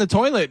somebody in the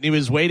toilet and he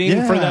was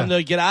waiting for them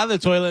to get out of the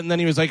toilet, and then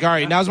he was like, "All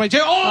right, now's my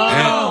chance."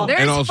 Oh,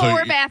 there's also,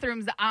 4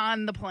 bathrooms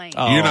on the plane.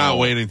 You're not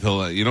waiting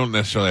till you don't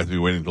necessarily have to be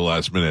waiting till the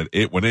last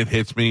minute. When it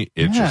hits me,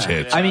 it just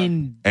hits. I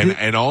mean,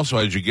 and also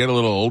as you get a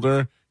little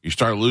older, you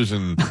start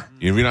losing.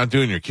 If you're not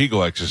doing your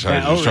Kegel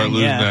exercise, you start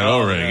losing that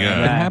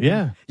O-ring.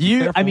 Yeah.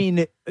 I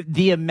mean,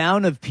 the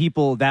amount of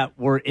people that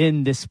were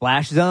in this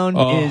splash zone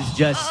is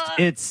just,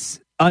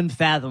 it's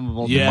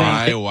unfathomable.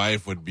 My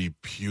wife would be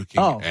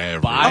puking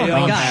everywhere.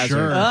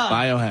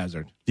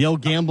 Biohazard. The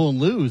old gamble and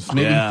lose.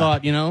 Maybe he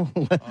thought,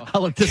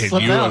 I'll let this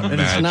slip out, and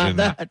it's not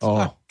that.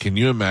 Can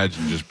you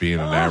imagine just being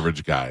an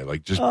average guy,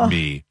 like just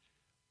me?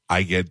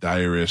 I get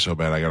diarrhea so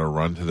bad I got to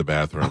run to the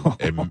bathroom,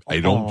 and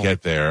I don't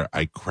get there.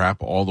 I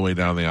crap all the way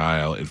down the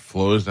aisle. It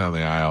flows down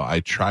the aisle.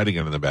 I try to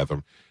get in the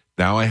bathroom.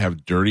 Now I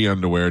have dirty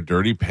underwear,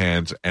 dirty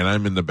pants, and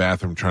I'm in the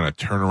bathroom trying to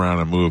turn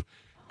around and move.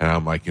 And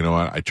I'm like, you know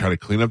what? I try to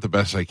clean up the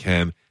best I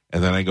can.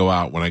 And then I go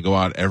out. When I go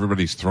out,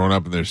 everybody's thrown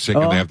up and they're sick,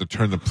 and they have to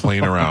turn the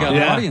plane around. Got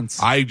an audience.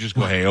 I just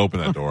go, "Hey, open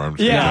that door." I'm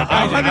just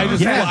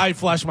I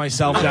flush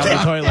myself down the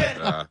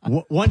toilet.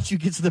 Once you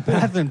get to the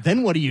bathroom,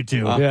 then what do you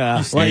do?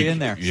 You stay in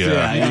there.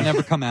 Yeah. You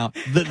never come out.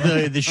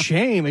 The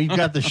shame. You've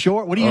got the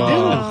short. What do you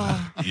do?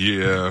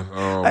 Yeah.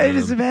 Oh, I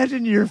just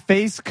imagine your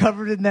face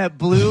covered in that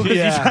blue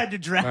because you tried to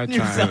drown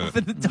yourself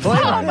in the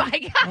toilet. Oh my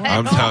God.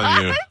 I'm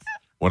telling you.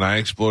 When I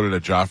exploded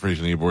at Joffrey's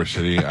in Ybor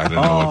City, I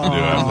didn't know what to do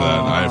after that.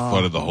 I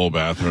flooded the whole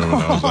bathroom, and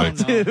I was like,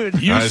 dude,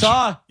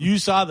 you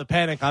saw the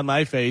panic on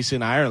my face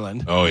in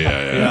Ireland. Oh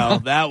yeah.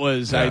 That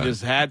was I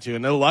just had to,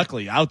 and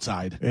luckily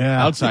outside.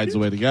 Yeah, outside's the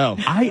way to go.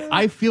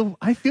 I feel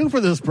for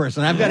this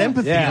person. I've got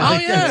empathy. Yeah.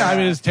 I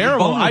mean, it's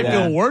terrible. I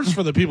feel worse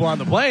for the people on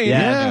the plane.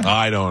 Yeah.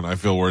 I don't. I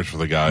feel worse for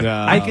the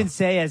guy. I can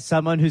say, as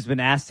someone who's been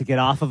asked to get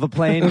off of a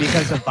plane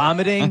because of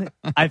vomiting,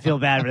 I feel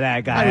bad for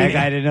that guy. That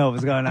guy didn't know what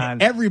was going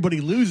on.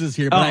 Everybody loses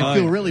here, but I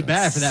feel really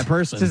bad for that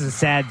person. This is a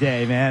sad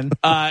day, man.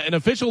 An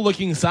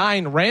official-looking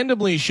sign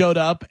randomly showed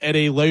up at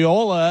a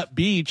Loyola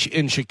beach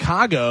in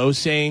Chicago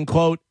saying,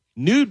 quote,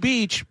 "Nude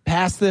beach,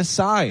 pass this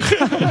sign."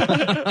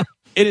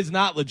 It is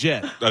not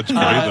legit. That's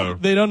great, though.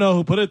 They don't know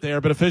who put it there,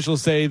 but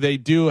officials say they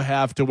do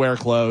have to wear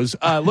clothes.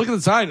 Look at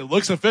the sign. It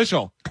looks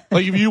official.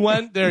 Like, if you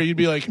went there, you'd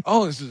be like,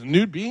 "Oh, this is a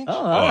nude beach?"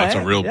 Oh, that's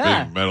a real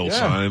big metal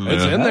sign.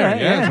 It's in there.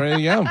 It's ready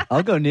to go.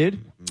 I'll go nude.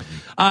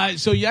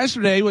 So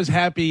yesterday was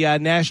Happy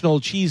National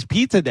Cheese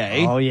Pizza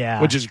Day. Oh,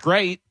 yeah. Which is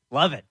great.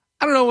 Love it.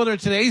 I don't know whether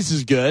today's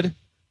is good.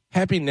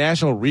 Happy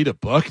National Read a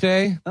Book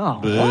Day. Oh,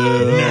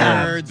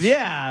 nerds.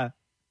 Yeah.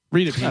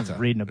 Read a pizza.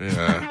 Reading a book.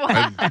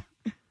 Yeah.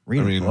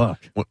 Read a book.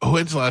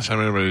 When's the last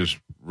time anybody's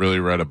really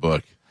read a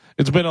book?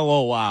 It's been a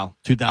little while.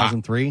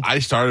 2003. I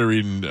started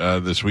reading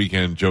this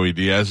weekend Joey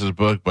Diaz's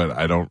book, but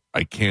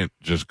I can't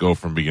just go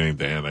from beginning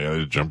to end. I got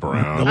to jump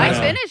around. I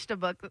finished a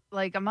book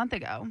like a month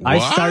ago. I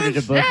started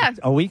a book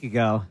a week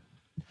ago.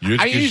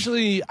 I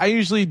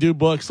usually do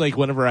books like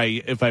whenever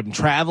if I'm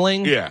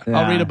traveling. Yeah.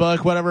 I'll read a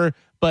book, whatever.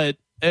 But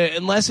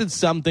unless it's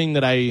something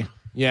that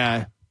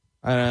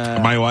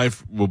my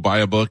wife will buy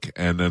a book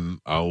and then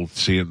I'll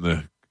see it in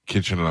the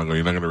kitchen and I'll go,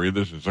 "You're not going to read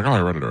this?" And it's like, "Oh,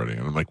 I read it already."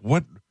 And I'm like,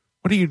 "What?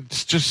 What do you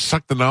just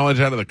suck the knowledge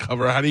out of the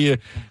cover? How do you?"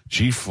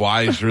 She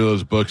flies through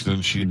those books,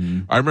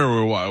 and I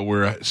remember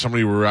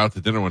we were out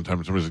to dinner one time,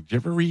 and somebody's like, "Did you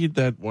ever read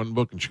that one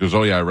book?" And she goes,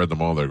 "Oh yeah, I read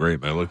them all. They're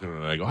great." And I looked at her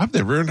and I go, "I've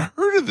never even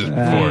heard of this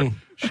before."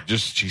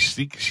 She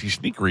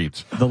sneak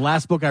reads. The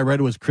last book I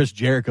read was Chris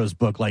Jericho's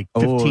book, like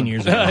 15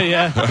 years ago.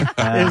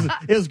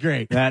 It was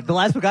great. The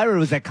last book I read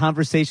was that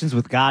Conversations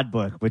with God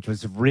book, which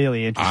was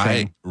really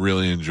interesting. I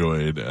really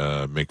enjoyed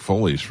Mick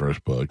Foley's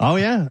first book. Oh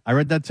yeah, I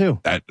read that too.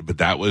 But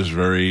that was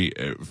very,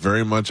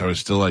 very much. I was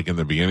still like in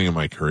the beginning of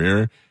my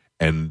career,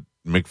 and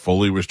Mick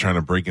Foley was trying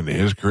to break into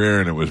his career,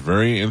 and it was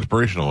very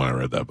inspirational when I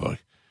read that book.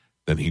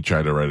 then he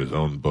tried to write his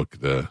own book,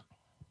 the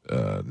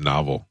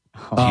novel.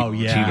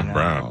 Tina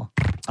Brown.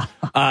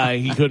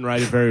 He couldn't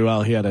write it very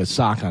well. He had a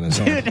sock on his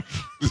hand,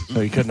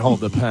 so he couldn't hold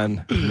the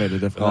pen. It made it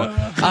difficult.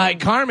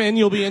 Carmen,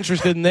 you'll be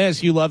interested in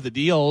this. You love the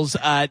deals.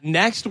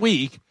 Next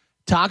week,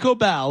 Taco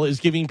Bell is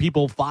giving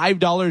people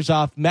 $5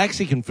 off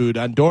Mexican food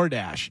on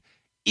DoorDash,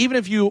 even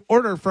if you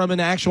order from an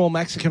actual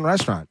Mexican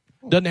restaurant.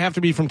 Doesn't have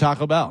to be from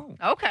Taco Bell.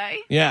 Okay.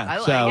 Yeah. I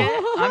like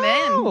it. I'm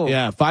in.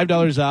 Yeah,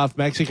 $5 off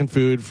Mexican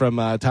food from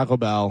Taco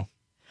Bell.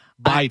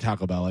 By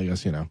Taco Bell, I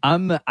guess,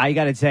 I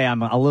got to say,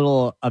 I'm a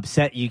little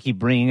upset you keep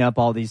bringing up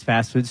all these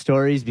fast food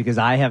stories because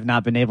I have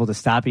not been able to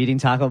stop eating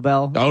Taco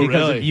Bell. Oh,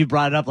 because really? You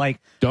brought it up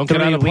don't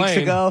get on a weeks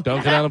plane. ago.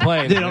 Don't get on a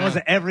plane. Dude, almost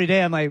every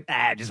day I'm like,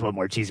 just one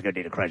more cheese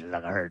gordita crunch. It's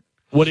not going to hurt.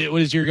 What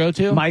is your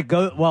go-to?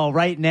 Well,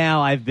 right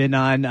now I've been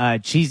on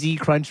cheesy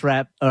Crunch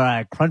Wrap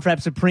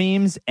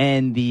Supremes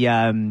and the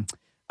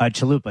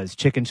chalupas,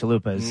 chicken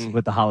chalupas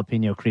with the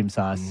jalapeno cream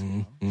sauce.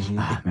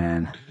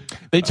 Man.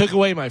 They took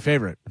away my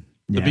favorite.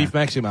 The beef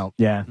Mexi Melt.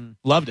 Yeah.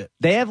 Loved it.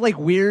 They have like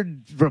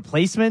weird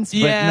replacements,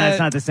 but that's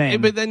not the same.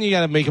 But then you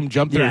got to make them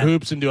jump through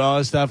hoops and do all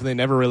this stuff, and they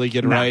never really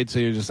get it right. So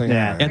you're just thinking,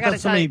 And I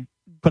somebody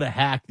put a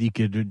hack that you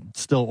could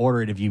still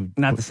order it if you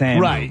not the same.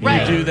 Right.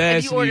 Right. You do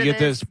this, you and you get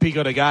this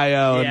pico de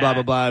gallo and blah,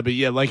 blah, blah. But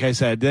like I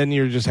said, then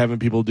you're just having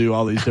people do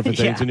all these different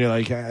things, and you're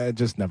like,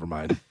 just never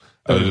mind.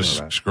 I was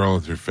just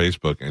scrolling through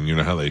Facebook, and you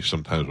know how they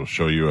sometimes will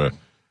show you a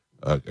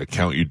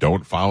account you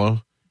don't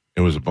follow?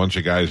 It was a bunch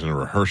of guys in a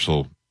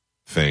rehearsal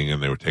thing,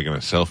 and they were taking a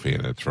selfie,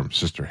 and it's from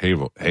Sister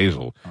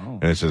Hazel,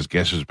 and it says,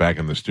 "Guess who's back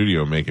in the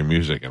studio making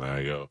music?" And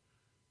I go,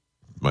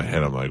 in my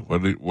head, I'm like,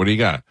 what do you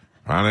got?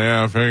 Finally,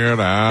 I figured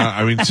out.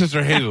 I mean,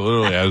 Sister Hazel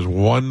literally has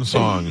one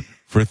song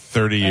for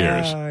 30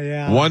 years.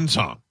 One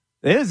song.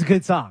 It was a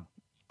good song.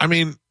 I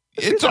mean,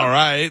 it's all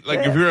right. Like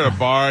if you're at a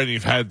bar and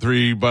you've had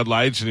 3 Bud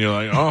Lights and you're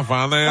like, oh,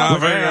 finally, I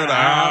figured it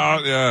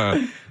out.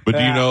 Yeah. But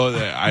do you know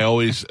that I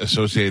always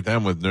associate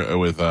them with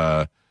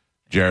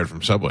Jared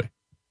from Subway?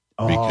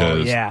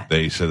 Because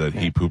they said that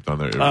he pooped on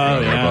their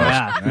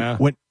bus.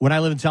 When I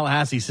lived in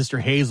Tallahassee, Sister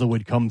Hazel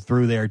would come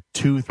through there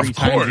 2-3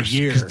 times a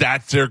year. Because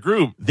that's their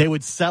group. They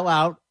would sell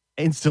out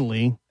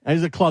instantly. It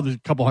was a club, there's a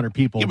couple hundred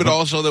people. Yeah, but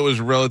also that was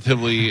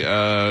relatively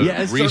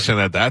recent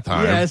at that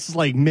time. Yeah, it's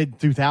like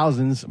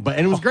mid-2000s,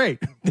 and it was great.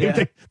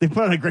 They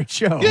put on a great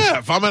show. Yeah,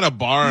 if I'm at a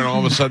bar and all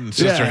of a sudden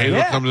Sister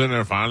Hazel comes in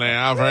and finally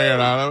I'll figure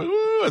it out,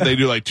 and they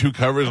do like 2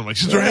 covers, I'm like,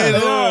 Sister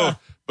Hazel!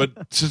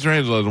 But Sister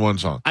Hazel has one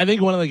song. I think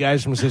one of the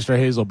guys from Sister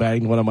Hazel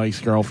banged one of Mike's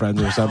girlfriends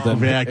or something.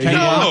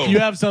 You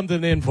have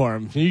something in for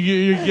him.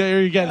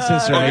 You're getting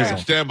Sister Hazel.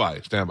 Stand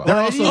by.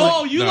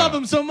 You love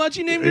him so much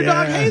you named your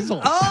dog Hazel.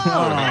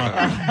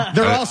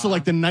 They're also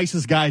like the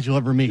nicest guys you'll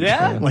ever meet.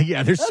 Yeah?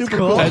 They're super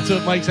cool. That's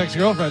what Mike's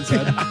ex-girlfriend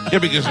said. Yeah,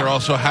 because they're all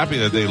so happy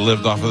that they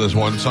lived off of this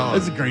one song.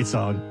 It's a great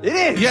song. It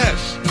is.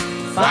 Yes.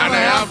 Finally,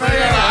 I'll figure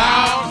it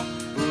out.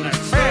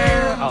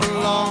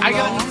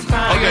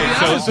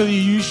 So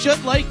you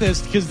should like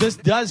this because this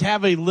does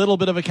have a little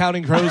bit of a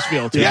Counting Crows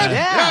feel to it.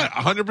 Yeah,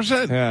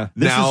 100%. Yeah.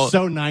 This is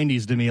so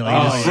 90s to me.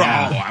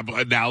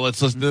 Now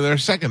let's listen to their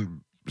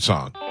second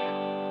song.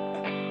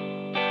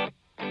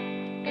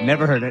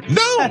 Never heard it.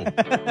 No,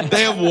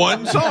 they have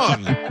one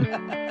song.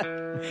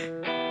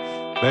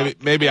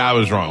 Maybe I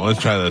was wrong. Let's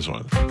try this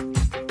one.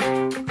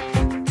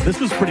 This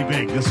was pretty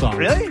big, this song.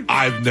 Really?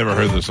 I've never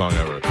heard this song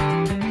ever.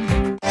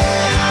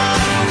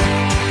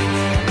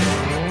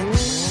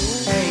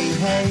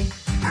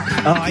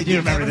 Oh, I do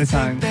remember this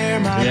song.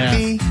 Yeah.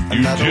 You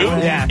do?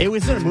 Yeah. It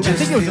was in a movie. I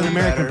think it was an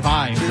American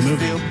Pie. The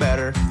movie. Feel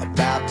better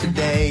about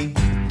today.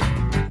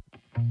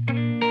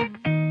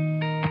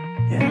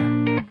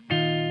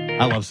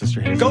 Yeah. I love Sister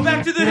Hazel. Go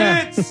back to the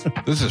hits.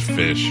 This is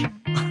Fish.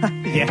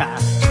 Yeah.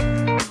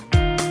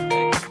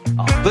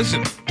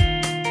 Listen,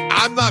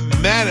 I'm not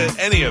mad at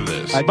any of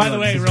this. By the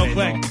way, real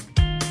quick,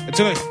 it's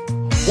a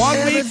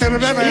 1 week.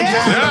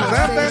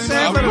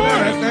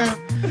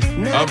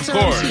 Of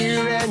course.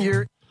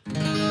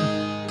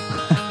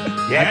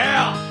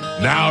 Yeah.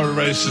 Now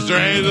everybody, Sister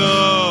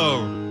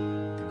Hazel.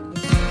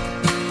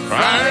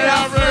 Friday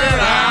out, figure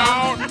it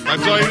out.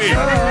 That's all you need.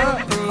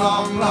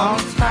 Long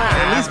time.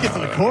 At least get to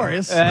the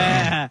chorus.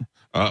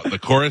 The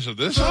chorus of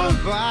this song?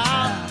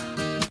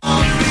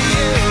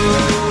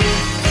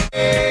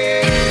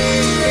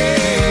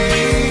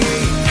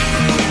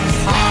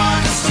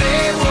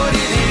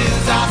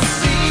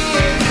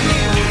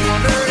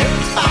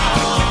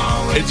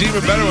 It's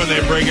even better when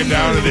they break it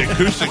down to the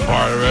acoustic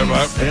part of it.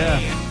 Yeah.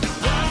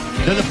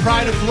 They're the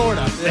pride of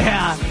Florida.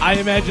 Yeah. I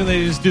imagine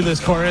they just do this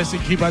chorus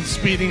and keep on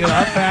speeding it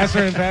up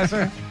faster and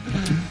faster.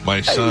 My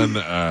son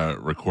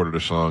recorded a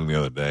song the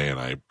other day, and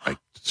I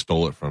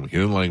stole it from him. He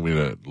didn't like me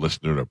to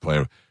listen to it or play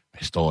it. I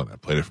stole it. I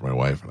played it for my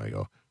wife, and I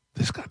go,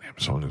 this goddamn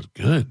song is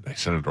good. I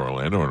sent it to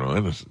Orlando, and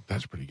Orlando said,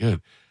 that's pretty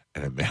good.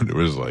 And Amanda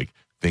was like,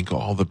 think of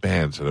all the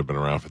bands that have been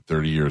around for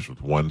 30 years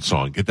with one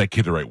song. Get that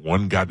kid to write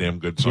one goddamn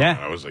good song. Yeah.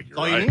 I was like, you're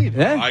All you right. need.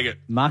 Yeah. I like it.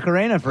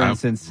 Macarena, for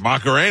instance.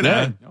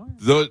 Macarena.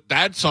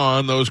 That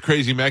song, those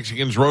crazy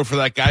Mexicans wrote for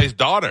that guy's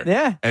daughter.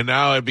 Yeah. And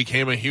now it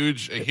became a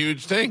huge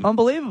thing.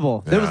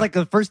 Unbelievable. There was like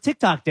the first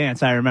TikTok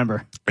dance, I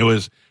remember. It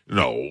was,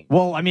 no.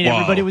 Well, I mean,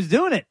 everybody was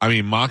doing it. I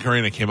mean,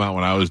 Macarena came out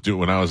when I was at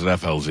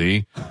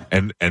FLZ,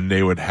 and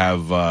they would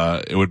have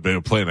it would be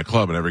play in a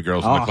club, and every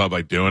girl's in the club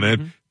like doing it.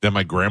 Then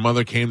my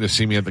grandmother came to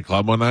see me at the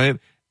club one night,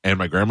 and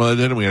my grandmother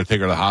did, and we had to take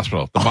her to the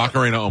hospital. The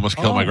Macarena almost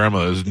killed my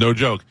grandmother. This is no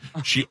joke.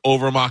 She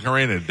over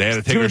Macarena. They had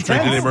to take her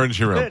straight to the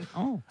emergency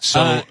room.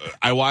 So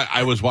I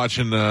was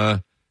watching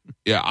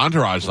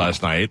Entourage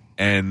last night,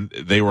 and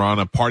they were on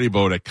a party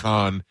boat at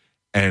Cannes.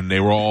 And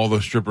all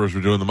the strippers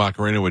were doing the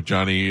Macarena with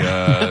Johnny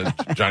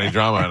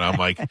Drama, and I'm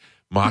like,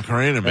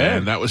 Macarena,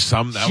 man, that was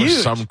some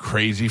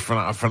crazy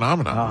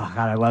phenomenon. Oh God,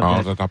 I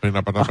love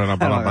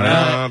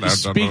that.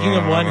 Speaking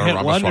of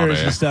one-hit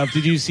wonders and stuff,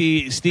 did you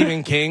see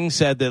Stephen King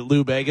said that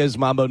Lou Bega's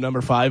Mambo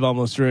No. 5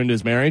 almost ruined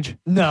his marriage?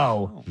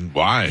 No.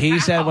 Why? He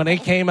said when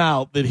it came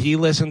out that he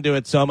listened to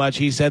it so much,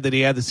 he said that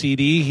he had the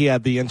CD, he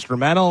had the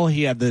instrumental,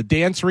 he had the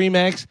dance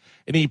remix,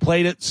 and he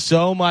played it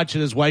so much that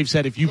his wife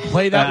said, if you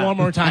play that one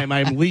more time,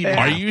 I'm leaving.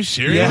 Are you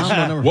serious?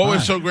 Yeah. What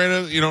was so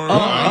great? You know,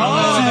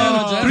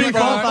 3, 4,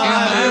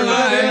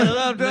 5.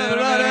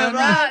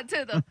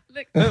 To the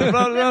lick.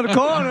 Around the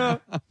corner.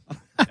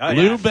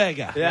 Lou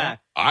Bega. Yeah.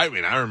 I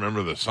mean, I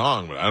remember the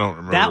song, but I don't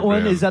remember That the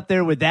one band. is up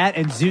there with that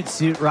and Zoot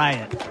Suit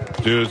Riot.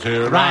 Dudes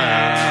here,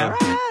 right?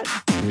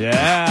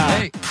 Yeah.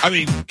 Hey, I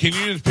mean, can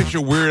you just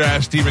picture weird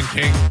ass Stephen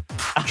King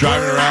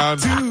driving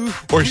around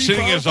or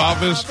sitting in his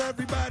office?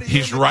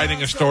 He's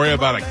writing a story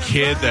about a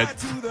kid that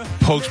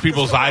pokes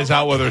people's eyes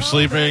out while they're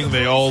sleeping.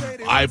 The old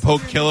eye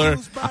poke killer.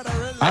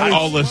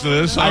 I'll listen to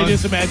this song. I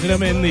just imagine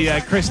him in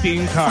the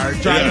Christine car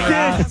driving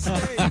around.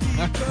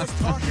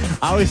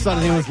 I always thought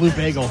his name was Lou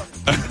Bagel.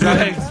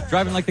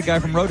 driving like the guy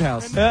from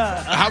Roadhouse.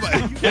 How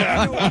about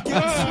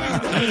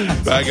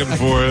back and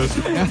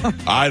forth?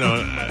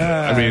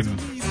 I mean,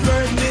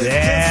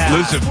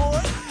 listen,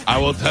 I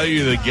will tell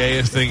you the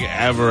gayest thing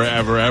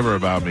ever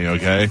about me,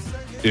 okay?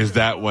 Is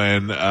that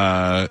when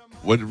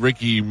what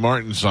Ricky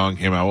Martin song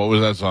came out? What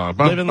was that song?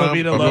 Living La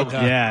Vida Loca.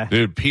 Yeah.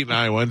 Dude, Pete and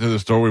I went to the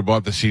store, we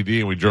bought the CD,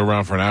 and we drove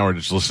around for an hour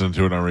just listening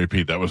to it on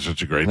repeat. That was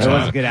such a great That song.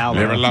 was a good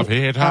album. Living La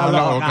Vida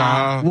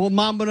Loca. Well,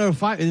 Mambo No.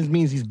 5, it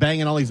means he's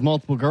banging all these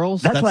multiple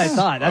girls. That's what I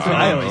thought. That's what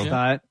I always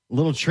thought.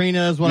 Little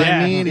Trina is what Yeah,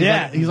 I mean.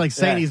 He's like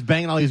saying he's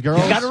banging all these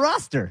girls. He's got a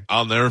roster.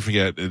 I'll never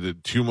forget the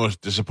two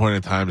most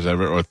disappointing times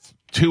ever, or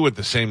two with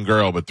the same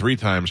girl, but 3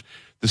 times.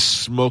 This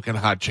smoking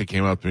hot chick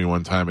came up to me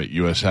one time at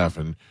USF,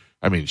 and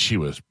I mean, she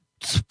was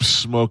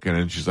smoking,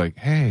 and she's like,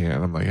 hey,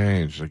 and I'm like,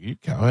 hey, and she's like, you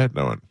cowhead?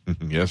 No,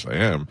 and yes, I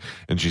am.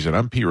 And she said,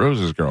 I'm Pete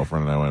Rose's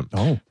girlfriend, and I went,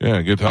 oh,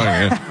 yeah, good talking.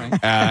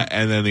 Yeah.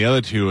 And then the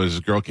other two was,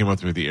 a girl came up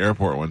to me at the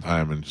airport one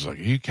time, and she's like,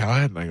 are you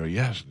cowhead? And I go,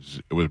 yes.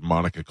 It was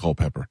Monica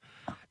Culpepper.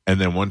 And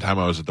then one time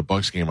I was at the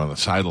Bucks game on the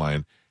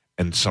sideline,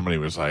 and somebody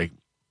was like,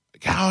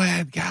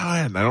 cowhead.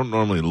 And I don't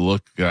normally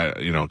look, because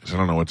I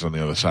don't know what's on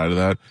the other side of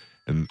that.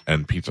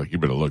 And Pete's like, you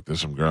better look.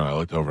 There's some girl. And I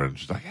looked over, and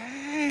she's like,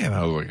 hey. And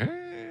I was like,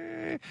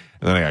 hey.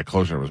 And then I got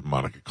closer, and it was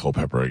Monica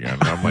Culpepper again.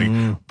 And I'm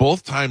like,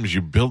 both times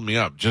you build me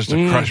up just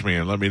to crush me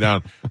and let me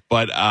down.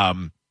 But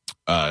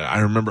I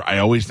remember, I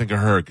always think of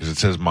her because it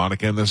says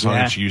Monica in this song,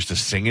 and she used to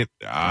sing it.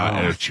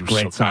 And she was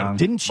great so song.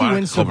 Didn't she Monica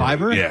win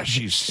Survivor? Culpepper. Yeah,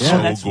 she's so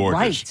that's gorgeous.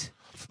 Right.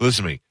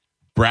 Listen to me.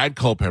 Brad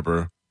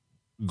Culpepper,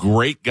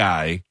 great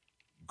guy,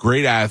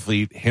 great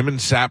athlete. Him and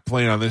Sapp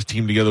playing on this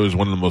team together was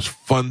one of the most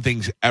fun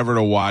things ever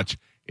to watch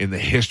in the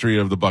history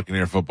of the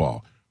Buccaneer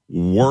football.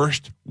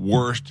 Worst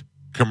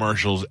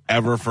commercials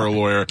ever for a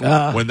lawyer.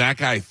 When that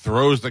guy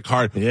throws the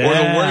card. Yeah. Or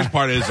the worst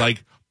part is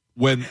like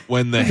when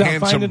the He's out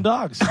handsome finding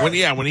dogs. when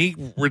he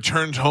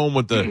returns home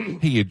with the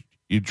hey,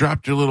 you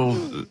dropped your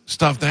little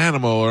stuffed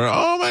animal, or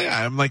oh my God.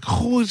 I'm like,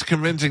 who's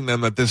convincing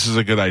them that this is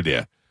a good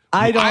idea?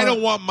 I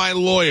don't want my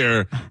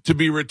lawyer to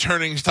be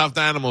returning stuffed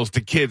animals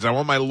to kids. I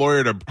want my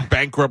lawyer to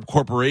bankrupt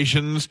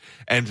corporations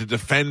and to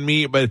defend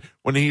me. But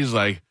when he's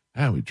like,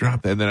 we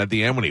dropped that. And then at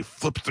the end, when he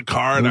flips the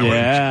card, I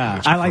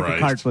went, I like the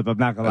card flip. I'm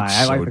not going to lie.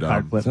 I like the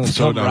card flip.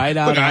 So dumb. right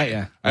out Look, at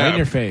you. Right in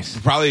your face.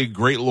 Probably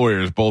great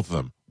lawyers, both of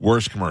them.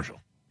 Worst commercial.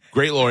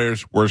 Great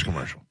lawyers, worst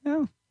commercial.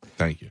 Yeah.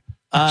 Thank you.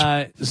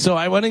 So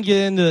I want to get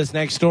into this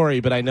next story,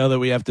 but I know that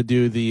we have to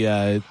do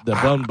the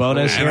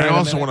bonus. And here I in a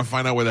also minute. want to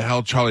find out where the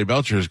hell Charlie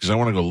Belcher is because I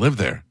want to go live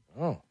there.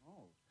 Oh.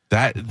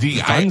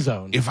 Fun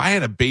zone. If I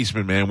had a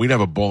basement, man, we'd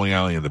have a bowling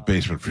alley in the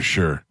basement for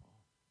sure.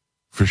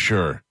 For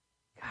sure.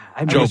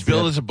 I Joe, miss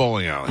build it. us a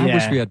bowling alley. I Yeah.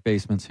 wish we had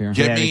basements here.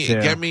 Get me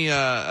too. me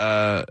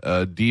a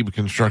Deeb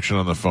Construction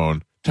on the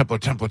phone.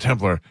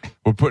 Templar.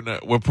 We're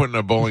putting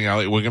a bowling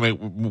alley. We're gonna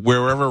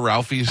wherever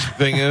Ralphie's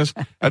thing is.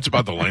 That's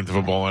about the length of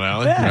a bowling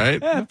alley, right?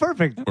 Yeah,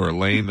 perfect. Or a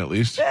lane at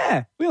least.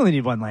 Yeah, we only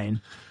need one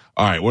lane.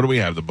 All right, what do we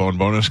have? The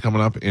bonus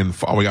coming up in.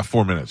 We got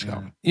 4 minutes,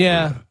 Galvin.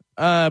 Yeah,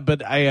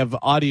 but I have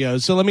audio,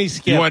 so let me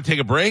skip. You want to take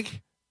a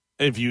break?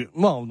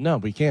 No,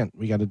 we can't.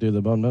 We got to do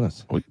the bone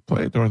bonus. We can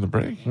play it during the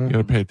break. You got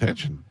to pay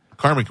attention.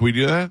 Carmen, can we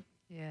do that?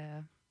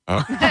 Yeah.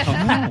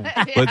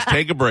 Let's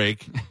take a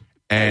break.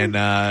 And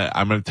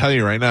I'm going to tell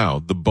you right now,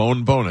 the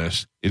bone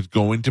bonus is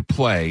going to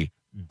play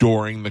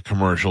during the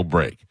commercial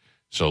break.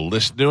 So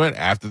listen to it.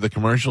 After the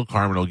commercial,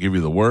 Carmen will give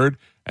you the word.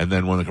 And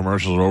then when the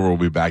commercials are over, we'll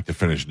be back to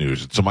finish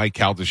news. It's the Mike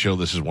Calta Show.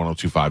 This is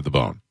 102.5 The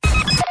Bone.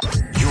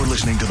 You're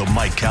listening to the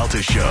Mike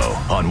Calta Show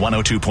on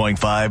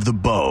 102.5 The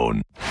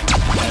Bone.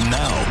 And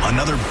now,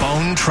 another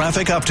Bone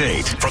traffic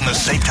update from the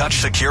Safe Touch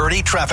Security Traffic